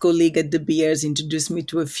my ex-colleague at De Beers introduced me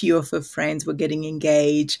to a few of her friends who were getting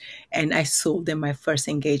engaged. And I sold them my first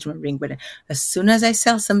engagement ring. But as soon as I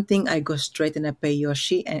sell something, I go straight and I pay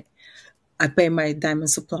Yoshi. And I pay my diamond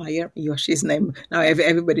supplier, Yoshi's name. Now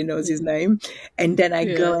everybody knows his name. And then I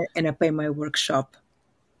go and I pay my workshop,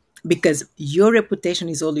 because your reputation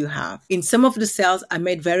is all you have. In some of the sales, I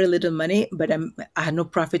made very little money, but I had no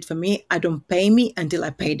profit for me. I don't pay me until I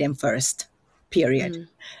pay them first, period.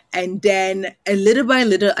 And then little by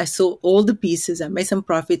little, I sold all the pieces. I made some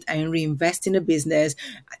profit. I reinvest in the business.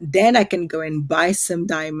 Then I can go and buy some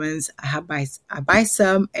diamonds. I buy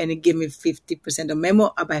some, and it give me 50% of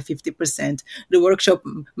memo. I buy 50%. The workshop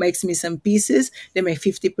makes me some pieces. They make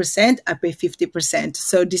 50%. I pay 50%.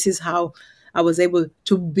 So this is how I was able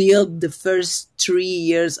to build the first 3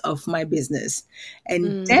 years of my business.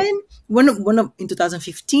 And then in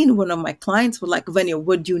 2015, one of my clients was like, Vania,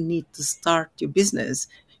 what do you need to start your business?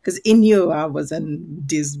 Because he knew I was in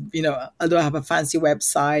this, although I have a fancy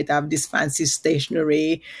website, I have this fancy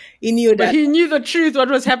stationery. He knew that. But he knew the truth, what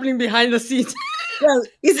was happening behind the scenes. Well,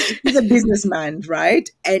 he's a businessman, right?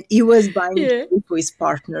 And he was buying jewelry for his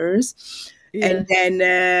partners. And then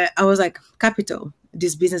I was like, capital.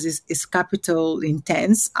 This business is capital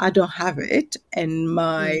intense. I don't have it. And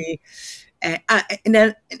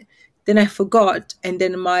and then I forgot. And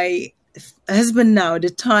then my husband now at the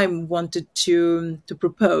time wanted to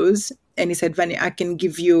propose, and he said, Vania, I can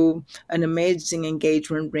give you an amazing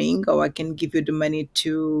engagement ring, or I can give you the money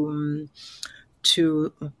to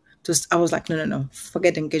I was like, no,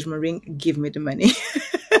 forget the engagement ring, give me the money.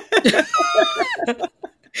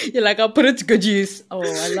 You're like, I'll put it to good use. Oh,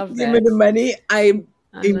 I love that. Give me the money. I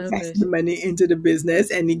invest the money into the business,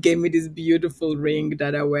 and he gave me this beautiful ring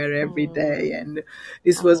that I wear every day. And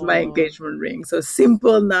this was my engagement ring. So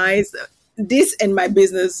simple, nice. This and my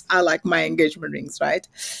business are like my engagement rings, right?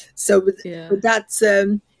 So but that's,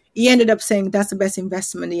 he ended up saying that's the best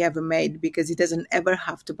investment he ever made, because he doesn't ever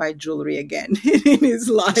have to buy jewelry again in his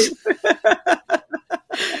life.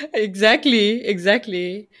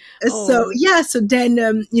 Exactly. So then,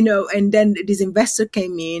 and then this investor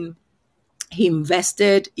came in. He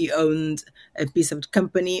invested, he owned a piece of the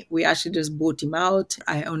company. We actually just bought him out.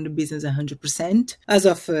 I own the business 100% as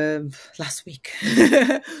of last week.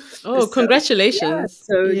 Oh, congratulations.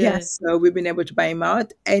 So we've been able to buy him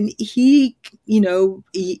out. And he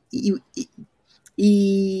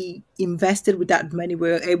invested with that money. We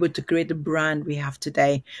were able to create the brand we have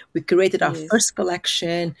today. We created our first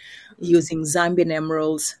collection using Zambian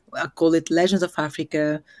emeralds. I call it Legends of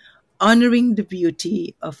Africa, honoring the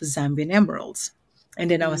beauty of Zambian emeralds. And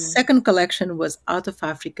then our second collection was out of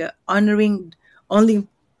Africa, honoring only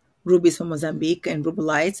rubies from Mozambique and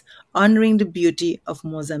rubelites, honoring the beauty of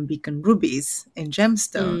Mozambican rubies and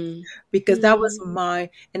gemstone. Because that was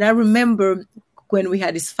and I remember when we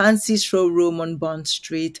had this fancy showroom on Bond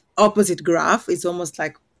Street, opposite Graf, it's almost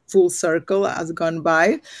like full circle has gone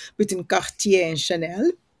by, between Cartier and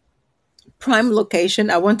Chanel. Prime location,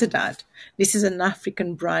 I wanted that. This is an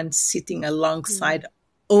African brand sitting alongside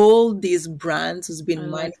all these brands who's been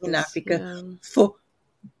mining in Africa for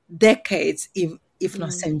decades, if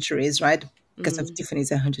not centuries, right? Because of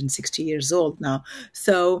Tiffany's 160 years old now.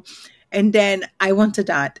 So, and then I wanted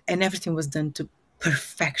that, and everything was done to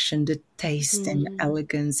perfection, the taste and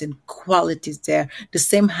elegance and qualities there. The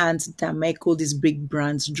same hands that make all these big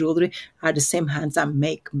brands jewelry are the same hands that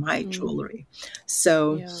make my jewelry.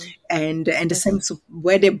 So, and the same, so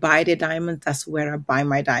where they buy their diamonds, that's where I buy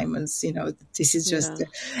my diamonds. This is just,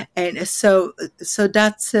 and so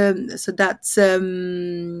that's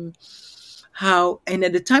how. And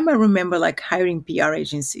at the time, I remember like hiring PR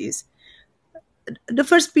agencies. The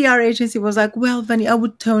first PR agency was like, well, Vania, I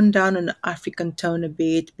would tone down an African tone a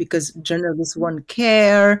bit because journalists won't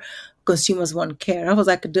care, consumers won't care. I was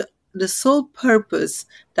like, the sole purpose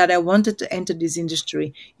that I wanted to enter this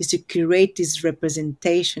industry is to create this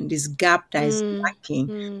representation, this gap that is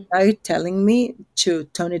lacking. Are you telling me to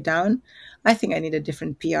tone it down? I think I need a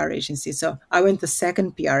different PR agency. So I went to the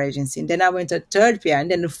second PR agency, and then I went to a third PR, and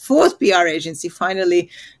then the fourth PR agency finally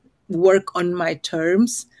work on my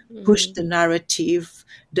terms, push the narrative,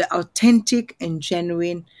 the authentic and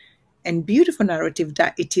genuine and beautiful narrative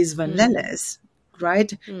that it is Van Leles,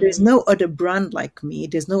 right? There's no other brand like me.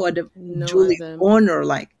 There's no other jewelry owner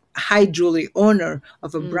like high jewelry owner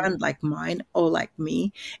of a brand like mine or like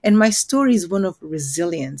me. And my story is one of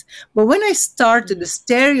resilience. But when I started the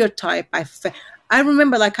stereotype, I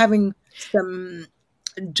remember like having some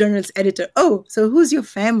journalist editor, oh, so who's your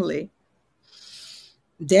family?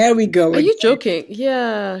 There we go Are you again. joking?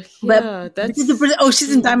 Yeah, But yeah. because That's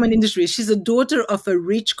she's in diamond industry. She's a daughter of a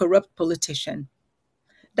rich, corrupt politician.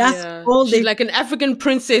 That's yeah. all She's they. like an African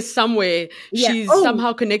princess somewhere. Yeah. She's Oh,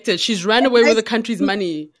 somehow connected. She's ran and away I with the country's speak,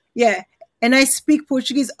 money. yeah, and I speak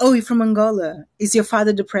Portuguese. Oh, you're from Angola. Is your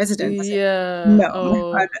father the president? I said, Yeah. no, my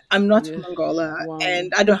Oh, father. I'm not yeah. from Angola, Wow.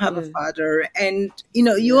 and I don't have a Yeah. father. And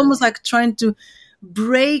you Yeah. almost like trying to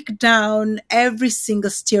break down every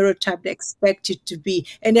single stereotype they expect you to be.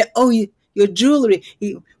 And then, oh, your jewelry.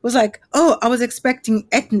 It was like, oh, I was expecting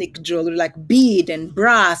ethnic jewelry like bead and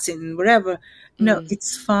brass and whatever. No,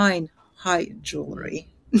 it's fine. High jewelry.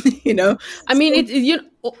 you know. I mean,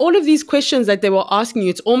 all of these questions that they were asking you,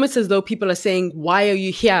 it's almost as though people are saying, why are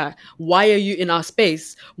you here? Why are you in our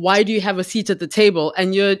space? Why do you have a seat at the table?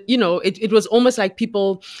 And it was almost like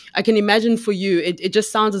people, I can imagine for you, it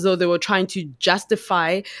just sounds as though they were trying to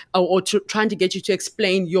justify trying to get you to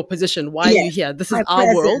explain your position. Why are you Yes, here? This is my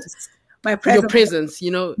our world, presence. My your presence.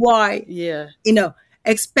 presence. Why? Yeah.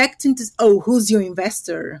 Expecting to, oh, who's your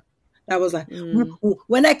investor? That was like,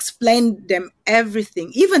 when I explained them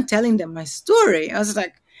everything, even telling them my story, I was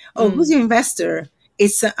like, oh, who's your investor?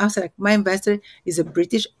 I was like, my investor is a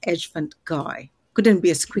British hedge fund guy. Couldn't be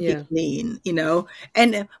a squeaky Yeah. clean.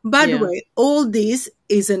 And by the Yeah. way, all this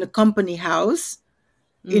is in a company house.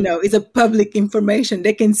 It's a public information.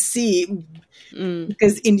 They can see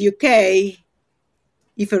because in the UK,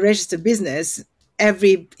 if a registered business,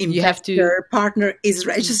 every You have to. investor partner is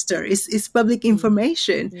registered. It's public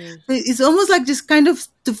information. Yeah. So it's almost like just kind of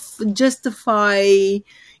to justify,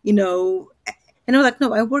 you know. And I'm like,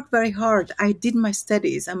 no, I work very hard. I did my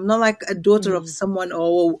studies. I'm not like a daughter of someone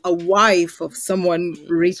or a wife of someone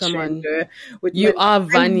rich and Someone. with You money. are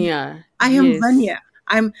Vania. I am Yes. Vania.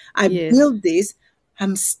 I Yes. built this.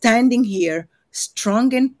 I'm standing here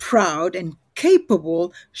strong and proud and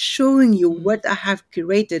capable, showing you what I have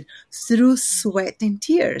curated through sweat and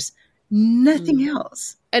tears. Nothing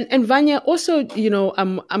else. And Vanya, also,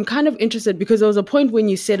 I'm kind of interested because there was a point when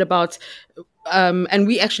you said about and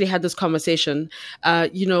we actually had this conversation,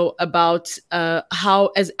 about how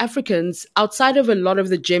as Africans, outside of a lot of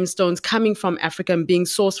the gemstones coming from Africa and being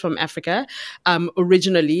sourced from Africa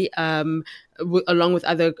originally, along with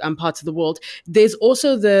other parts of the world, there's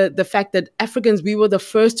also the fact that Africans, we were the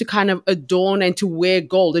first to kind of adorn and to wear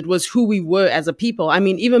gold. It was who we were as a people. I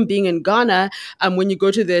mean, even being in Ghana, when you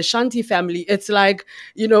go to the Ashanti family, it's like,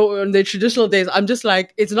 on the traditional days, I'm just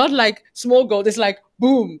like, it's not like small gold, it's like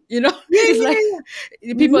boom, Yeah, it's yeah, like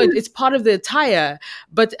yeah. people, Mhm. it's part of the attire.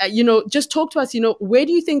 But just talk to us, where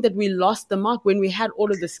do you think that we lost the mark when we had all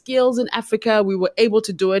of the skills in Africa, we were able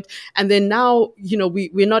to do it, and then now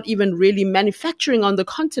we're not even really manufacturing on the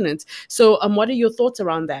continent? So what are your thoughts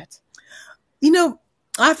around that?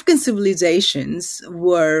 African civilizations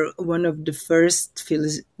were one of the first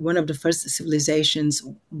civilizations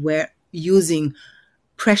where using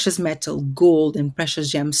precious metal, gold, and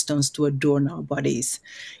precious gemstones to adorn our bodies.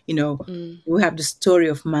 We have the story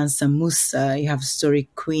of Mansa Musa, you have the story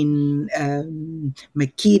Queen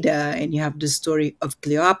Makeda, and you have the story of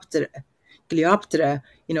Cleopatra,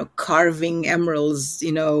 carving emeralds,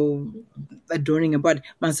 adorning a body.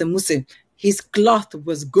 Mansa Musa, his cloth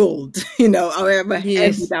was gold, however heavy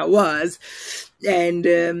Yes. that was, and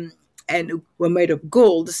were made of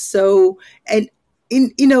gold. So, and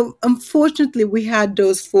unfortunately, we had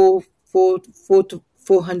those 400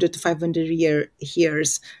 to 500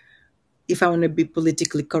 years, if I want to be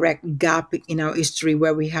politically correct, gap in our history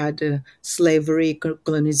where we had slavery,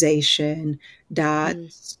 colonization, that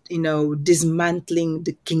dismantling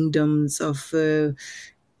the kingdoms of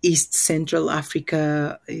East Central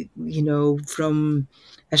Africa, from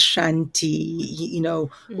Ashanti,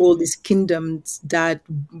 all these kingdoms that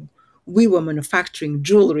we were manufacturing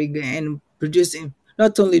jewelry and producing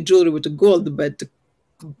not only jewelry with the gold, but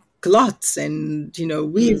cloths and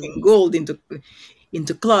weaving gold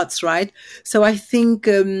into cloths, right? So I think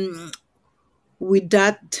with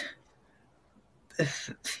that,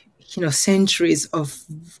 centuries of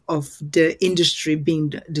the industry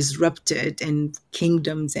being disrupted and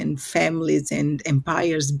kingdoms and families and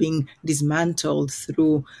empires being dismantled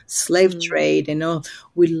through slave trade and all,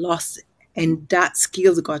 we lost, and that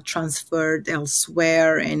skills got transferred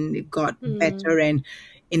elsewhere and it got better, and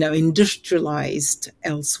industrialized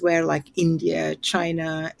elsewhere, like India,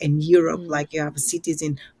 China, and Europe. Like you have cities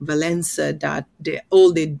in Valencia that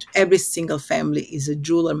every single family is a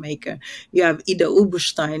jeweler maker. You have Ida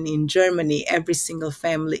Oberstein in Germany. Every single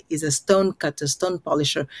family is a stone cutter, stone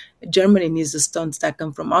polisher. Germany needs the stones that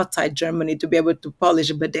come from outside Germany to be able to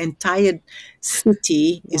polish, but the entire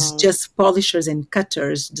city is Wow. just polishers and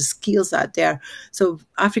cutters. The skills are there. So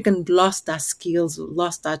African lost that skills,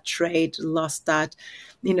 lost that trade, lost that,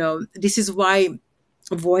 this is why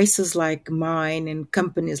voices like mine and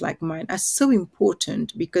companies like mine are so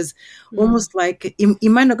important, because almost like it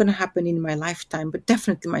might not going to happen in my lifetime, but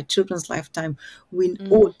definitely my children's lifetime, we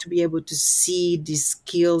ought to be able to see these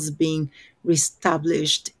skills being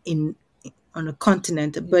reestablished on a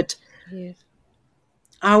continent. But Yes.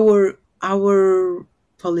 our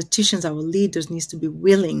politicians, our leaders needs to be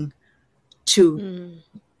willing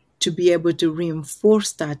to be able to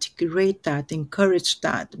reinforce that, to create that, encourage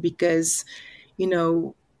that, because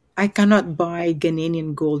I cannot buy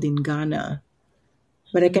Ghanaian gold in Ghana,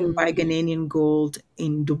 but I can buy Ghanaian gold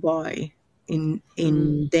in Dubai, in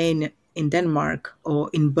Denmark, or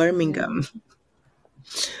in Yeah. Birmingham. Yeah,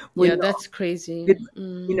 When that's crazy. with,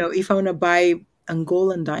 if I want to buy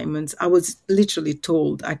Angolan diamonds, I was literally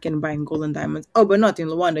told I can buy Angolan diamonds. Oh, but not in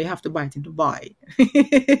Luanda. You have to buy it in Dubai.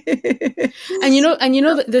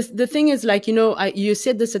 The thing is, like, you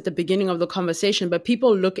said this at the beginning of the conversation, but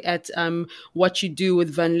people look at what you do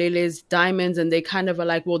with Van Leles diamonds, and they kind of are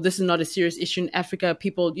like, well, this is not a serious issue in Africa.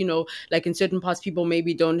 People, like in certain parts, people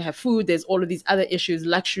maybe don't have food. There's all of these other issues.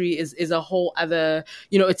 Luxury is a whole other,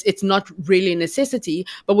 it's not really a necessity.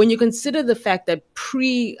 But when you consider the fact that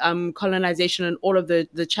colonization and all of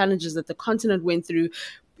the challenges that the continent went through,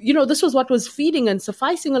 this was what was feeding and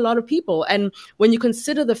sufficing a lot of people. And when you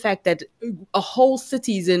consider the fact that a whole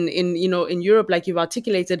cities in Europe, like you've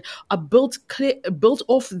articulated, are built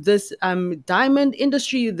off this diamond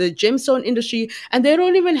industry, the gemstone industry, and they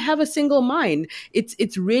don't even have a single mine.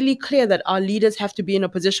 It's really clear that our leaders have to be in a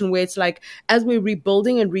position where it's like, as we're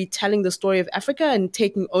rebuilding and retelling the story of Africa and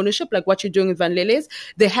taking ownership, like what you're doing with Van Leles,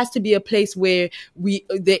 there has to be a place where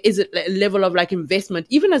there is a level of like investment,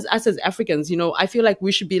 even as us as Africans. I feel like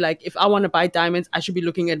we should be like, if I want to buy diamonds, I should be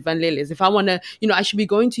looking at Van Leles. If I want to, I should be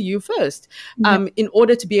going to you first, in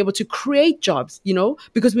order to be able to create jobs,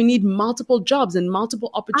 because we need multiple jobs and multiple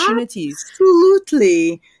opportunities.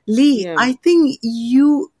 Absolutely, Lee. Yeah. I think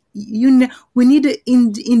we need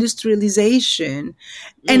industrialization,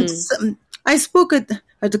 and I spoke at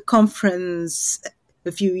a conference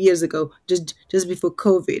a few years ago, just before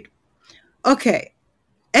COVID. Okay,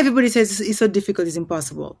 everybody says it's so difficult, it's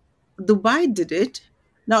impossible. Dubai did it.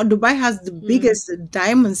 Now, Dubai has the biggest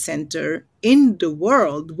diamond center in the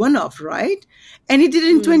world, one of, right? And it did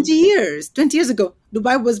it in 20 years. 20 years ago,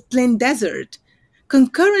 Dubai was plain desert.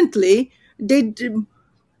 Concurrently, they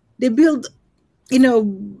build,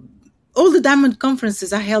 all the diamond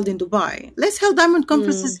conferences are held in Dubai. Let's hold diamond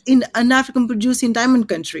conferences in an African producing diamond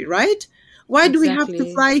country, right? Why do we have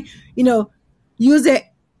to fly, use the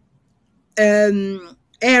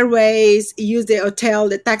airways, use the hotel,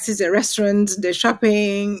 the taxis, the restaurants, the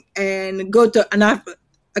shopping, and go to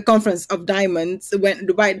a conference of diamonds when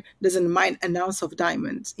Dubai doesn't mind an ounce of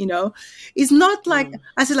diamonds? It's not like,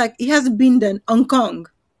 I said, like, it has been done. Hong Kong,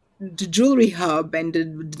 the jewelry hub and the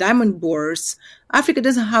diamond bourse. Africa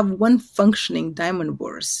doesn't have one functioning diamond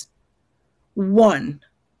bourse. One.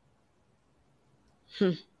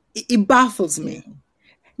 It baffles me. And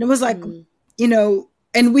it was like,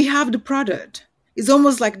 and we have the product. It's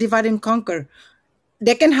almost like divide and conquer.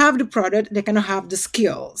 They can have the product, they cannot have the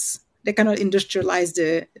skills. They cannot industrialize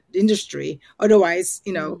the industry. Otherwise,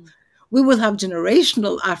 we will have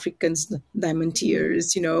generational Africans,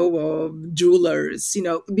 diamanteers, or jewelers,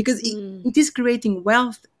 because it is creating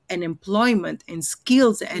wealth and employment and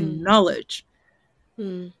skills and knowledge.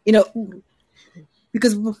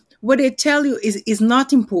 Because what they tell you is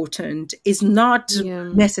not important, is not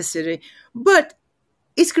necessary, but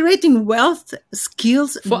it's creating wealth,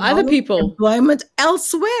 skills for other people, employment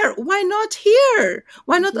elsewhere. Why not here?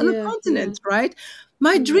 Why not on the continent, right?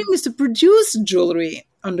 My dream is to produce jewelry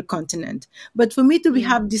on the continent. But for me to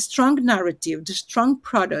have this strong narrative, the strong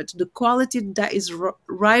product, the quality that is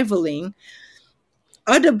rivaling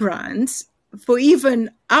other brands, for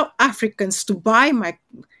even our Africans to buy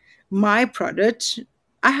my product,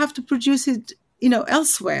 I have to produce it,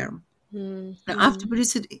 elsewhere. I have to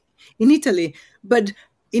produce it in Italy. But,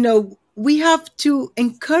 we have to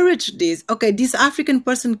encourage this. Okay, this African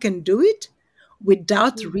person can do it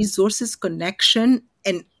without resources, connection,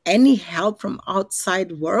 and any help from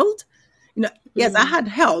outside world. Yes, I had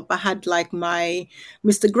help. I had like my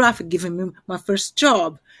Mr. Graphic giving me my first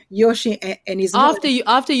job, Yoshi and his wife.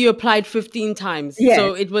 After you applied 15 times. Yes,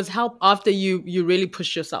 So it was help after you really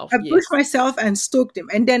pushed yourself. I pushed Yes. myself and stalked him.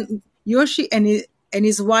 And then Yoshi and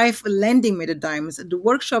his wife lending me the diamonds at the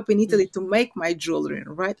workshop in Italy to make my jewelry,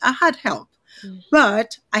 right? I had help.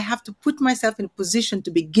 But I have to put myself in a position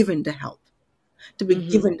to be given the help, to be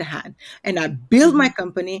given the hand. And I built my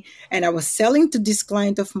company and I was selling to this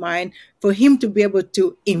client of mine for him to be able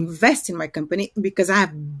to invest in my company because I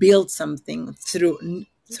have built something through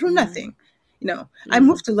nothing. I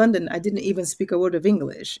moved to London. I didn't even speak a word of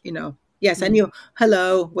English. Yes, I knew,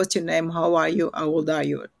 hello, what's your name? How are you? How old are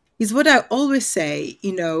you? Is what I always say,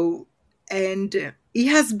 and it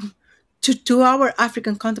has, to our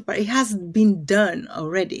African counterpart, it has been done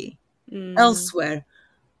already elsewhere.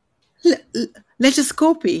 Let's just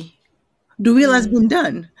copy. The wheel has been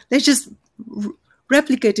done. Let's just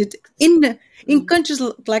replicate it in countries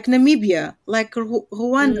like Namibia, like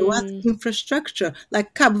Rwanda, who has infrastructure,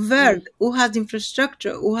 like Cape Verde, who has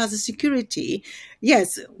infrastructure, who has a security.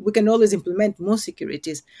 Yes, we can always implement more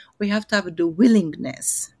securities. We have to have the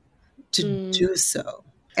willingness to do so.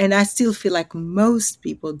 And I still feel like most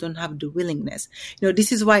people don't have the willingness.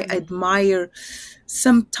 This is why I admire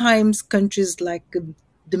sometimes countries like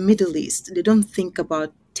the Middle East. They don't think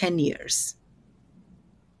about 10 years.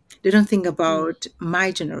 They don't think about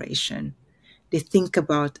my generation. They think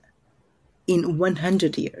about in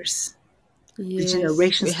 100 years, the Yes. It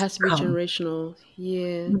generations to has to be come. generational.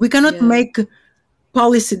 Yeah. We cannot Yeah. make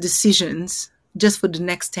policy decisions just for the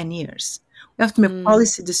next 10 years. We have to make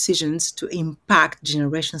policy decisions to impact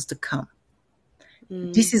generations to come.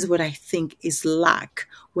 This is what I think is lack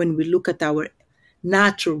when we look at our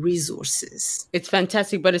natural resources. It's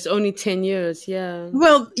fantastic, but it's only 10 years. Yeah.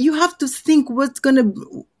 Well, you have to think what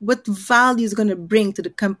value is gonna bring to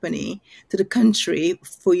the company, to the country,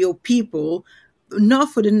 for your people,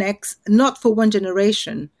 not for one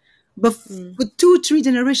generation, but for 2, 3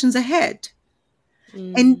 generations ahead.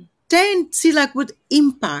 And then see like what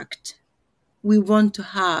impact we want to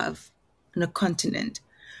have on a continent.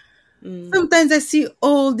 Sometimes I see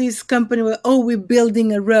all these companies where, we're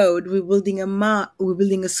building a road, we're building we're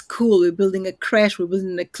building a school, we're building a crash, we're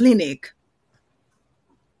building a clinic.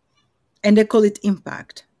 And they call it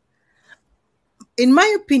impact. In my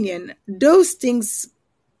opinion, those things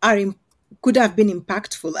could have been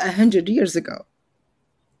impactful 100 years ago.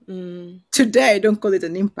 Today, I don't call it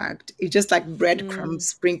an impact. It's just like breadcrumbs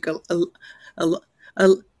sprinkled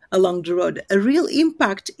along the road. A real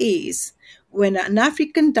impact is when an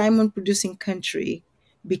African diamond producing country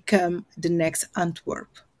become the next Antwerp,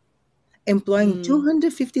 employing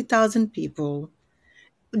 250,000 people.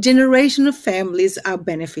 Generation of families are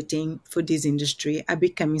benefiting for this industry, are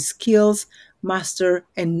becoming master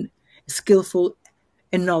and skillful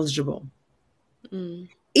and knowledgeable.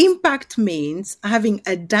 Impact means having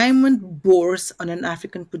a diamond bourse on an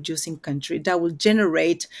African producing country that will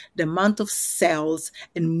generate the amount of sales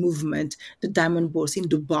and movement the diamond bourse in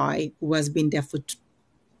Dubai, who has been there for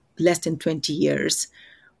less than 20 years,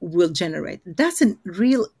 will generate. That's a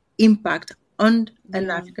real impact on an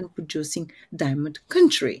African producing diamond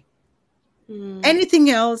country. Anything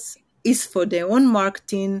else is for their own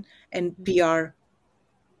marketing and PR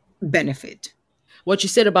benefit. What you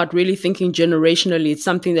said about really thinking generationally, it's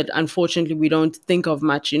something that unfortunately we don't think of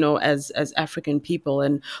much, as African people,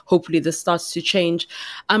 and hopefully this starts to change.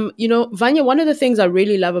 Vanya, one of the things I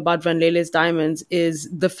really love about Van Leles Diamonds is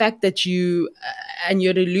the fact that and you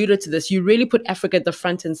had alluded to this, you really put Africa at the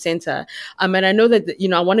front and center. And I know that,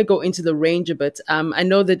 I want to go into the range a bit.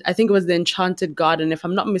 I think it was the Enchanted Garden. If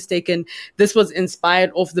I'm not mistaken, this was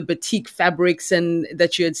inspired off the batik fabrics and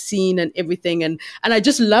that you had seen and everything. And I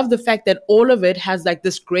just love the fact that all of it has like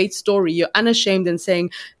this great story. You're unashamed in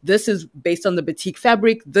saying this is based on the batik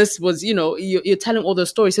fabric. This was, you're telling all those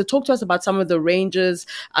stories. So talk to us about some of the ranges,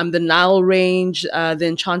 the Nile range, the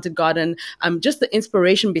Enchanted Garden, just the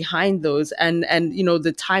inspiration behind those and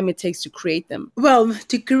the time it takes to create them. Well,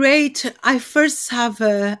 to create, I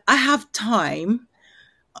have time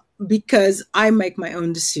because I make my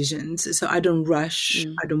own decisions. So I don't rush,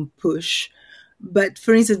 I don't push. But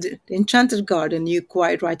for instance, the Enchanted Garden, you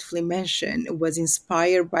quite rightfully mentioned, was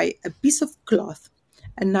inspired by a piece of cloth,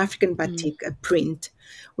 an African batik, a print.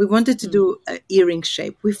 We wanted to do an earring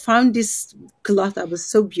shape. We found this cloth that was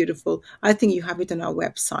so beautiful. I think you have it on our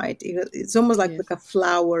website. It's almost like a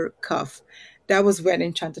flower cuff. That was where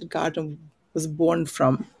Enchanted Garden was born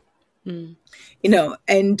from. And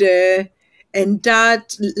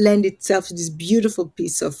that lent itself to this beautiful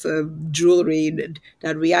piece of jewelry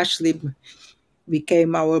that we actually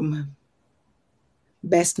became our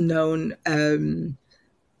best known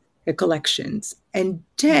collections. And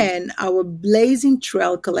then our Blazing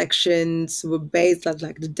Trail collections were based on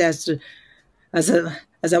like the desert. As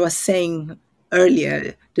I was saying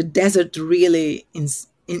earlier, the desert really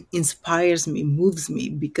inspires me, moves me,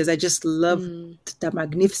 because I just love the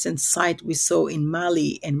magnificent sight we saw in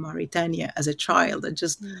Mali and Mauritania as a child. I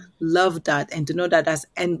just loved that, and to know that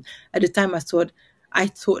and at the time I thought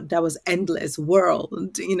that was endless world,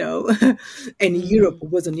 and Europe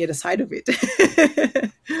was on the other side of it.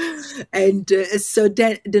 And so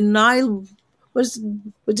then the Nile was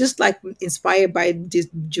just like inspired by this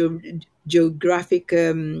geographic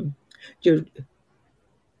ge-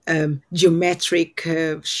 geometric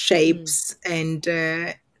shapes, and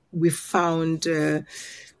we found in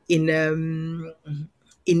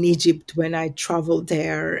Egypt when I traveled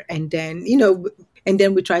there, and then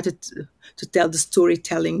we try to tell the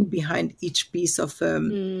storytelling behind each piece of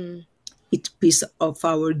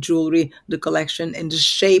our jewelry, the collection, and the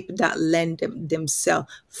shape that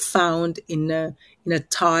themselves found in a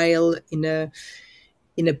tile, in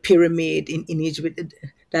a pyramid in Egypt,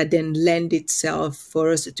 that then lend itself for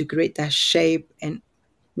us to create that shape and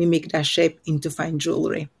mimic that shape into fine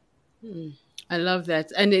jewelry. I love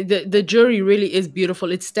that. And the jewelry really is beautiful.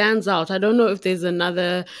 It stands out. I don't know if there's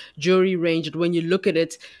another jewelry range that when you look at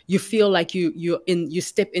it, you feel like you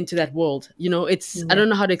step into that world. I don't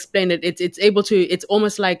know how to explain it. It's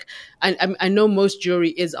almost like, I know most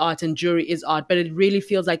jewelry is art and jewelry is art, but it really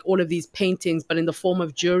feels like all of these paintings, but in the form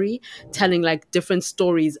of jewelry, telling like different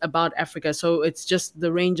stories about Africa. So it's just,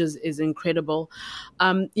 the range is incredible.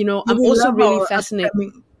 I'm also really fascinated.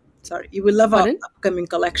 You will love our Pardon? upcoming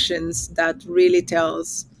collections that really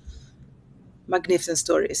tells magnificent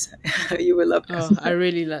stories. You will love them. Oh, I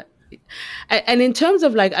really like. And in terms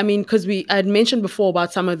of like, I mean, because I had mentioned before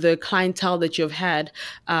about some of the clientele that you've had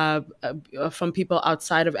from people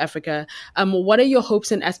outside of Africa. What are your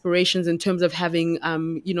hopes and aspirations in terms of having,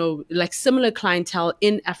 like similar clientele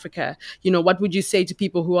in Africa? What would you say to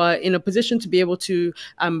people who are in a position to be able to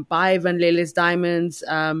buy Van Leles diamonds?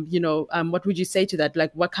 What would you say to that?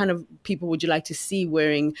 Like, what kind of people would you like to see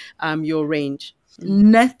wearing your range?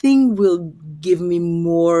 Nothing will give me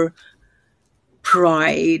more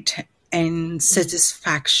pride and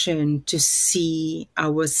satisfaction to see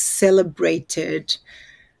our celebrated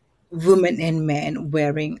women and men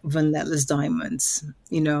wearing Van Leles diamonds,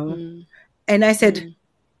 And I said,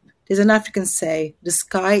 there's an African say, the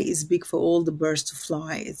sky is big for all the birds to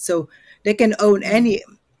fly. So they can own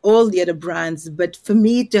all the other brands. But for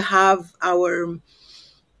me to have our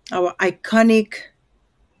iconic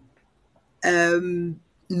men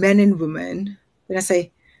and women, when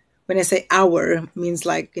I say our, means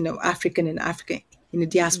like, African and African in the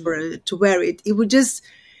diaspora, to wear it,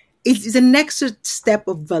 it's the next step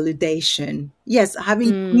of validation. Yes,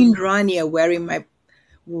 having Queen Rania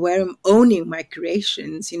owning my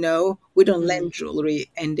creations, we don't lend jewelry,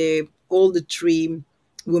 and all the three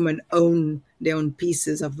women own their own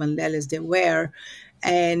pieces of Van Leles they wear.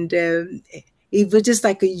 And it was just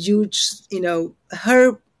like a huge,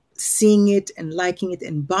 her seeing it and liking it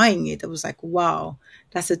and buying it. I was like, wow,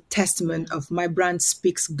 that's a testament of my brand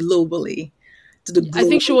speaks globally to the global. I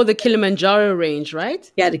think she wore the Kilimanjaro range,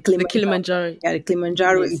 right? Yeah, the Kilimanjaro. Yeah, the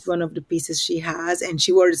Kilimanjaro is one of the pieces she has, and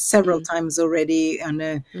she wore it several times already.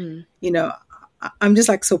 And I'm just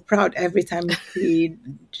like so proud every time she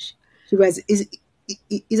wears. Is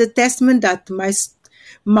a testament that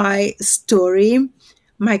my story,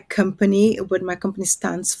 my company, what my company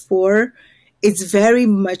stands for, it's very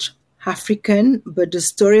much African, but the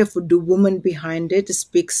story of the woman behind it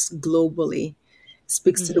speaks globally.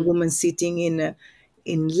 Speaks to the woman sitting in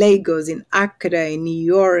Lagos, in Accra, in New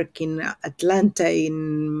York, in Atlanta,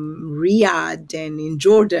 in Riyadh, and in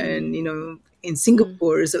Jordan, in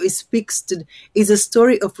Singapore. So it it's a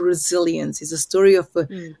story of resilience. It's a story of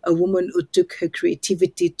a woman who took her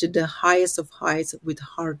creativity to the highest of heights with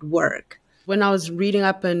hard work. When I was reading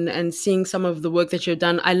up and seeing some of the work that you've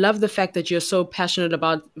done, I love the fact that you're so passionate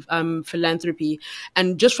about philanthropy.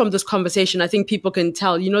 And just from this conversation, I think people can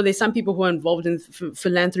tell, there's some people who are involved in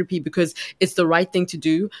philanthropy because it's the right thing to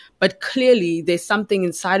do. But clearly there's something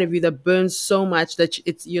inside of you that burns so much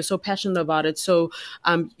that you're so passionate about it. So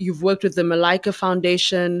you've worked with the Malika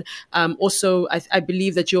Foundation. Also, I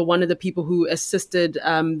believe that you're one of the people who assisted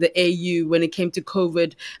the AU when it came to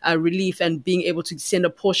COVID relief and being able to send a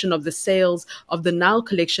portion of the sales sales of the Now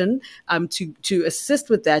collection to assist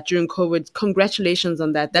with that during COVID. Congratulations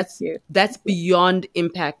on that. That's beyond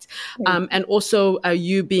impact. And also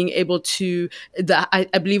you being able to, I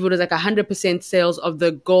believe it was like 100% sales of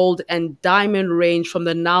the gold and diamond range from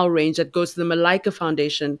the Now range that goes to the Malaika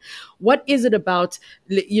Foundation. What is it about,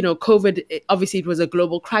 COVID? Obviously, it was a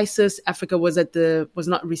global crisis. Africa was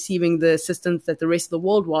not receiving the assistance that the rest of the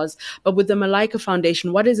world was. But with the Malaika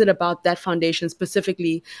Foundation, what is it about that foundation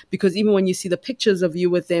specifically? Because even when you see the pictures of you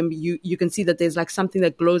with them, you can see that there's like something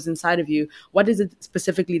that glows inside of you. What is it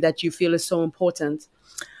specifically that you feel is so important?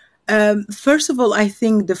 First of all, I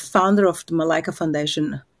think the founder of the Malaika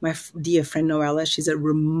Foundation, my dear friend Noella, she's a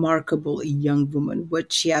remarkable young woman.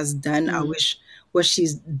 What she has done, I wish what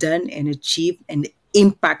she's done and achieved and the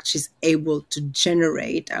impact she's able to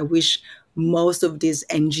generate. I wish most of these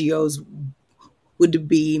NGOs would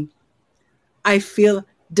be, I feel,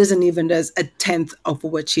 doesn't even does a tenth of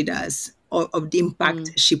what she does or of the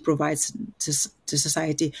impact she provides to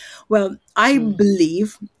society. Well, I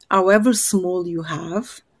believe, however small you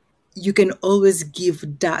have, you can always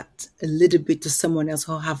give that a little bit to someone else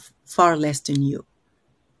who have far less than you.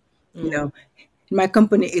 My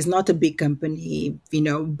company is not a big company,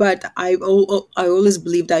 but I always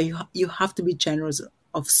believe that you have to be generous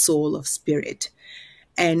of soul, of spirit.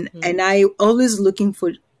 And I always looking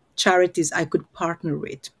for charities I could partner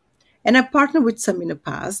with. And I partnered with some in the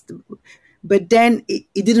past, but then it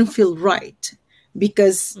didn't feel right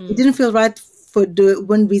because it didn't feel right for the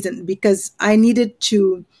one reason, because I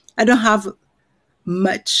don't have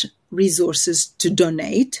much resources to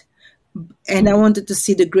donate. And I wanted to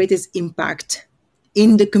see the greatest impact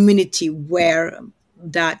in the community where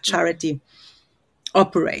that charity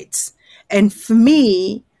operates. And for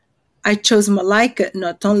me, I chose Malaika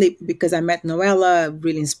not only because I met Noella,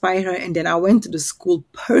 really inspired her, and then I went to the school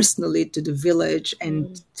personally, to the village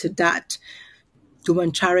and to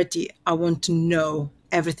one charity. I want to know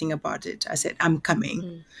everything about it. I said, I'm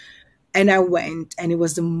coming. And I went, and it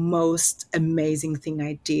was the most amazing thing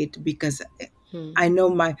I did, because I know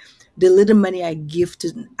the little money I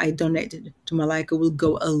donated to Malaika will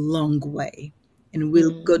go a long way and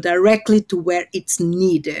will go directly to where it's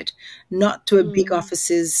needed, not to a big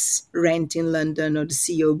office's rent in London or the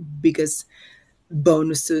CEO biggest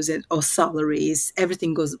bonuses or salaries.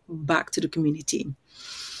 Everything goes back to the community.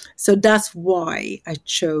 So that's why I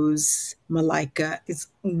chose Malaika. It's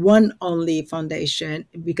one only foundation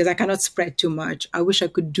because I cannot spread too much. I wish I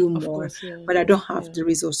could do more, but I don't have the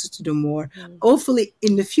resources to do more. Hopefully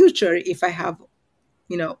in the future, if I have,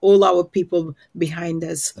 all our people behind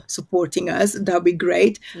us supporting us, that'd be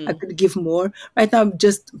great. I could give more. Right now, I'm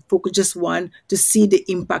just focus one to see the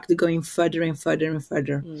impact going further and further and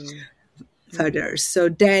further. So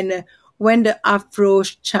then when the Afro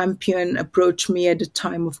champion approached me at the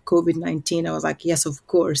time of COVID-19, I was like, yes, of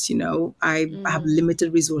course, I have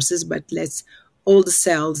limited resources, but let's all the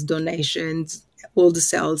sales, donations, all the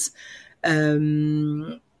sales,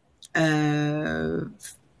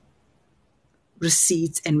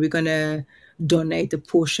 receipts, and we're going to donate a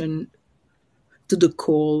portion to the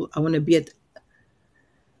call. I want to be at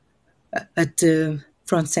the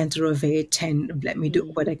front center of it, and let me do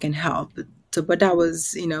what I can help. So, but that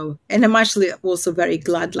was, and I'm actually also very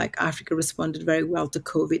glad like Africa responded very well to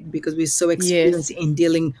COVID, because we're so experienced in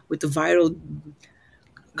dealing with the viral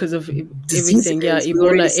because of diseases. everything,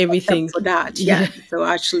 Ebola, everything for that. So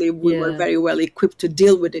actually we were very well equipped to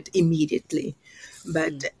deal with it immediately.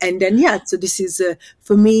 But and then so this is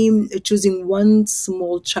for me choosing one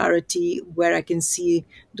small charity where I can see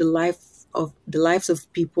the lives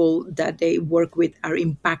of people that they work with are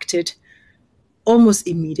impacted almost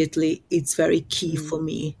immediately. It's very key for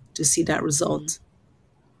me to see that result.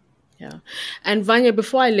 Yeah. And Vania,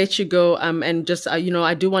 before I let you go, and just,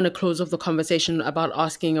 I do want to close off the conversation about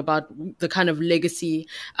asking about the kind of legacy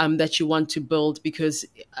that you want to build, because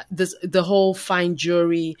the whole fine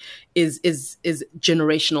jewelry is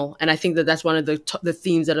generational. And I think that that's one of the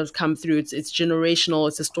themes that have come through. It's generational.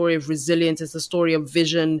 It's a story of resilience. It's a story of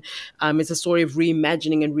vision. It's a story of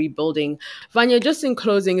reimagining and rebuilding. Vania, just in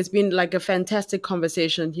closing, it's been like a fantastic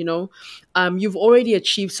conversation. You've already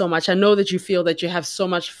achieved so much. I know that you feel that you have so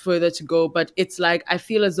much further to go, but it's like, I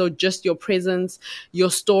feel as though just your presence, your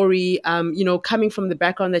story, coming from the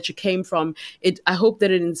background that you came from, I hope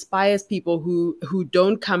that it inspires people who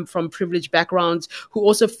don't come from privileged backgrounds, who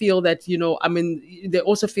also feel that, they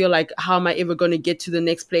also feel like, how am I ever going to get to the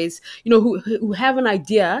next place? Who have an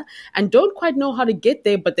idea and don't quite know how to get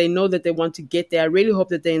there, but they know that they want to get there. I really hope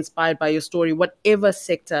that they're inspired by your story, whatever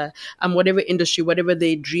sector, whatever industry, whatever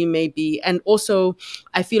their dream may be. And also,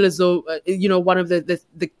 I feel as though, one of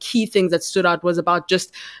the key key things that stood out was about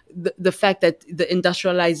just the fact that the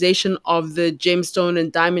industrialization of the gemstone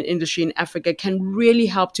and diamond industry in Africa can really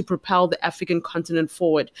help to propel the African continent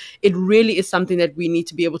forward. It really is something that we need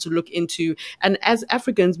to be able to look into. And as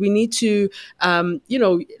Africans, we need to,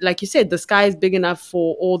 like you said, the sky is big enough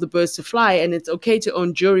for all the birds to fly, and it's okay to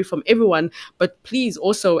own jewelry from everyone. But please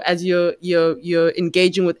also, as you're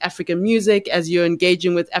engaging with African music, as you're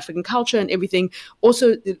engaging with African culture and everything,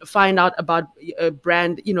 also find out about a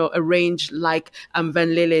brand, a range like Van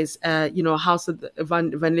Leles, House of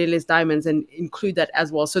Van Leles Diamonds, and include that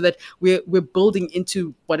as well, so that we're building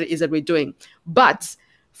into what it is that we're doing. But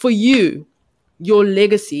for you, your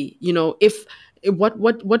legacy, if what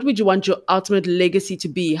would you want your ultimate legacy to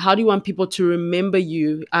be? How do you want people to remember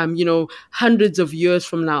you, hundreds of years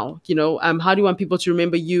from now? How do you want people to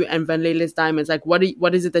remember you and Van Leles Diamonds? Like, what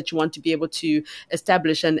is it that you want to be able to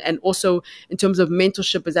establish? And also in terms of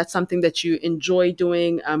mentorship, is that something that you enjoy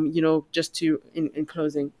doing? Just to in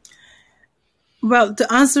closing. Well,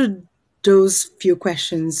 to answer those few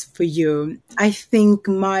questions for you, I think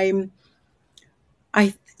the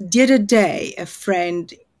other day, a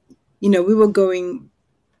friend, we were going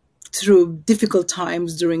through difficult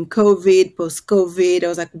times during COVID, post-COVID. I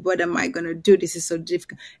was like, what am I going to do? This is so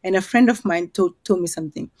difficult. And a friend of mine told me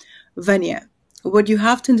something. Vania, what you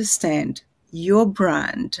have to understand, your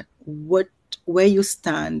brand, where you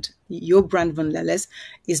stand, your brand Van Leles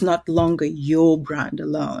is not longer your brand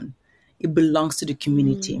alone. It belongs to the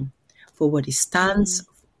community for what it stands,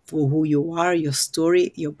 for who you are, your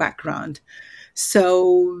story, your background.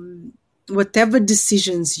 So whatever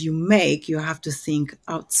decisions you make, you have to think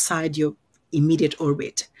outside your immediate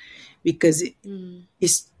orbit, because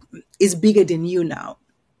it's bigger than you now.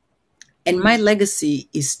 And my legacy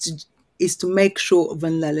is to make sure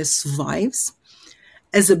Van Leles survives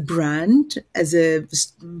as a brand, as a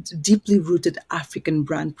deeply rooted African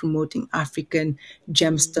brand, promoting African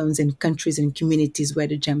gemstones in countries and communities where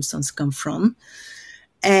the gemstones come from.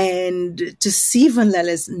 And to see Van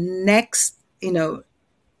Leles next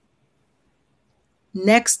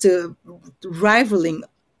to rivaling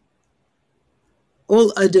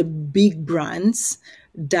all other big brands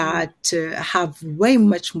that have way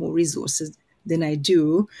much more resources than I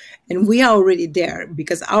do. And we are already there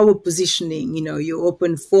because our positioning, you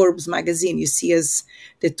open Forbes magazine, you see us,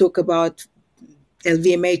 they talk about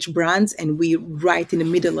LVMH brands, and we right in the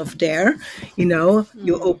middle of there, you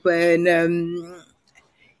open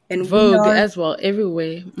and Vogue as well,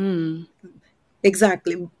 everywhere.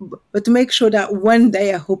 Exactly. But to make sure that one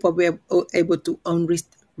day, I hope I'll be able to own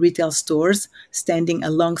retail stores standing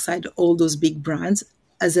alongside all those big brands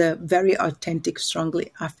as a very authentic,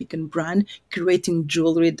 strongly African brand, creating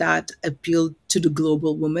jewelry that appeal to the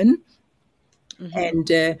global woman.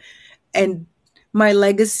 And my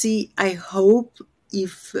legacy, I hope,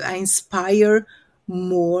 if I inspire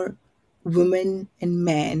more women and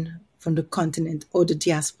men from the continent or the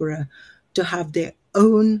diaspora to have their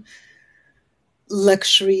own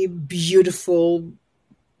luxury, beautiful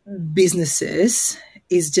businesses,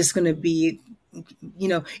 is just going to be,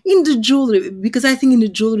 in the jewelry, because I think in the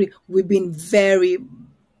jewelry, we've been very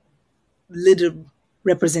little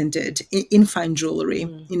represented in fine jewelry.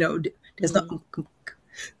 There's not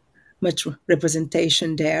much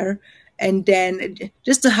representation there. And then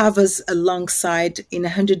just to have us alongside, in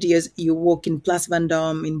 100 years, you walk in Place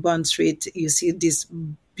Vendôme in Bond Street, you see this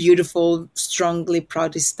beautiful, strongly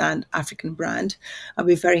Protestant African brand. I'll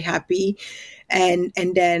be very happy. And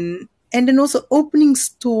then also opening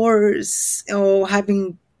stores or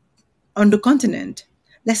having on the continent.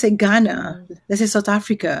 Let's say Ghana, let's say South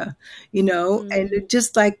Africa, and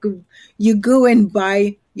just like you go and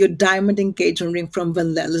buy your diamond engagement ring from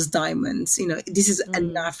Van Leles Diamonds. This is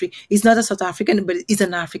an it's not a South African, but it's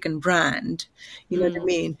an African brand. You know what I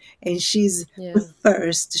mean? And she's the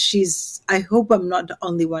first. I hope I'm not the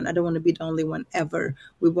only one. I don't want to be the only one ever.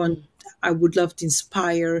 I would love to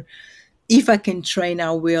inspire. If I can train,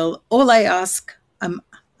 I will. All I ask, I'm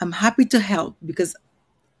happy to help, because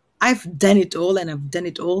I've done it all, and I've done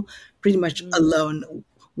it all pretty much alone,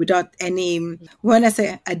 without any. When I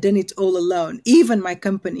say I've done it all alone, even my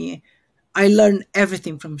company, I learned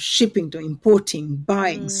everything from shipping to importing,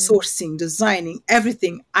 buying, sourcing, designing,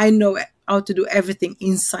 everything. I know how to do everything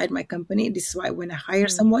inside my company. This is why when I hire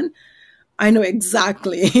someone, I know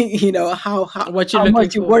exactly, how much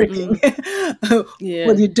you're working,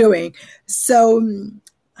 what you're doing. So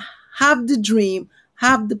have the dream,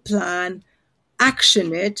 have the plan,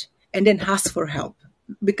 action it, and then ask for help.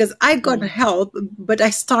 Because I got help, but I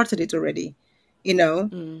started it already,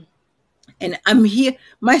 And I'm here.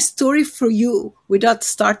 My story for you, without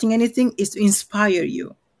starting anything, is to inspire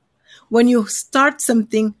you. When you start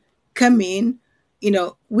something, come in,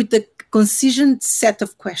 with a concision set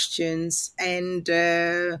of questions and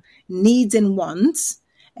needs and wants,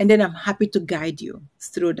 and then I'm happy to guide you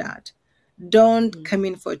through that. Don't come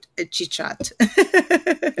in for a chit chat.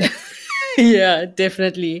 Yeah,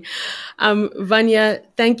 definitely. Vania,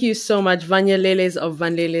 thank you so much. Vania Leles of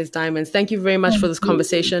Van Leles Diamonds. Thank you very much for this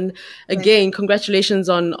conversation. Again, congratulations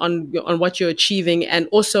on what you're achieving. And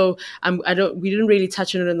also, we didn't really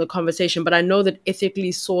touch on it in the conversation, but I know that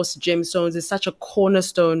ethically sourced gemstones is such a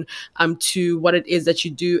cornerstone to what it is that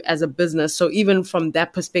you do as a business. So even from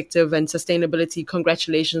that perspective and sustainability,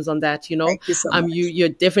 congratulations on that. Thank you so much. You're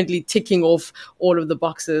definitely ticking off all of the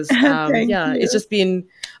boxes. It's just been,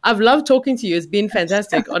 I've loved talking to you. It's been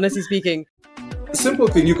fantastic, honestly speaking. Simple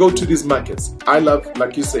thing, you go to these markets. I love,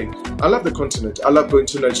 like you're saying, I love the continent. I love going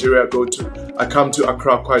to Nigeria. I come to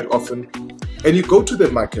Accra quite often. And you go to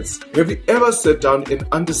the markets. Have you ever sat down and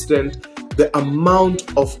understand the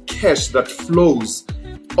amount of cash that flows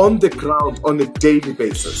on the ground on a daily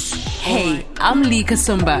basis? Hey, I'm Lee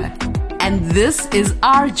Kasumba, and this is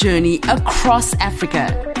our journey across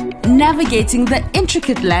Africa. Navigating the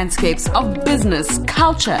intricate landscapes of business,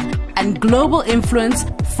 culture, and global influence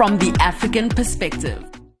from the African perspective.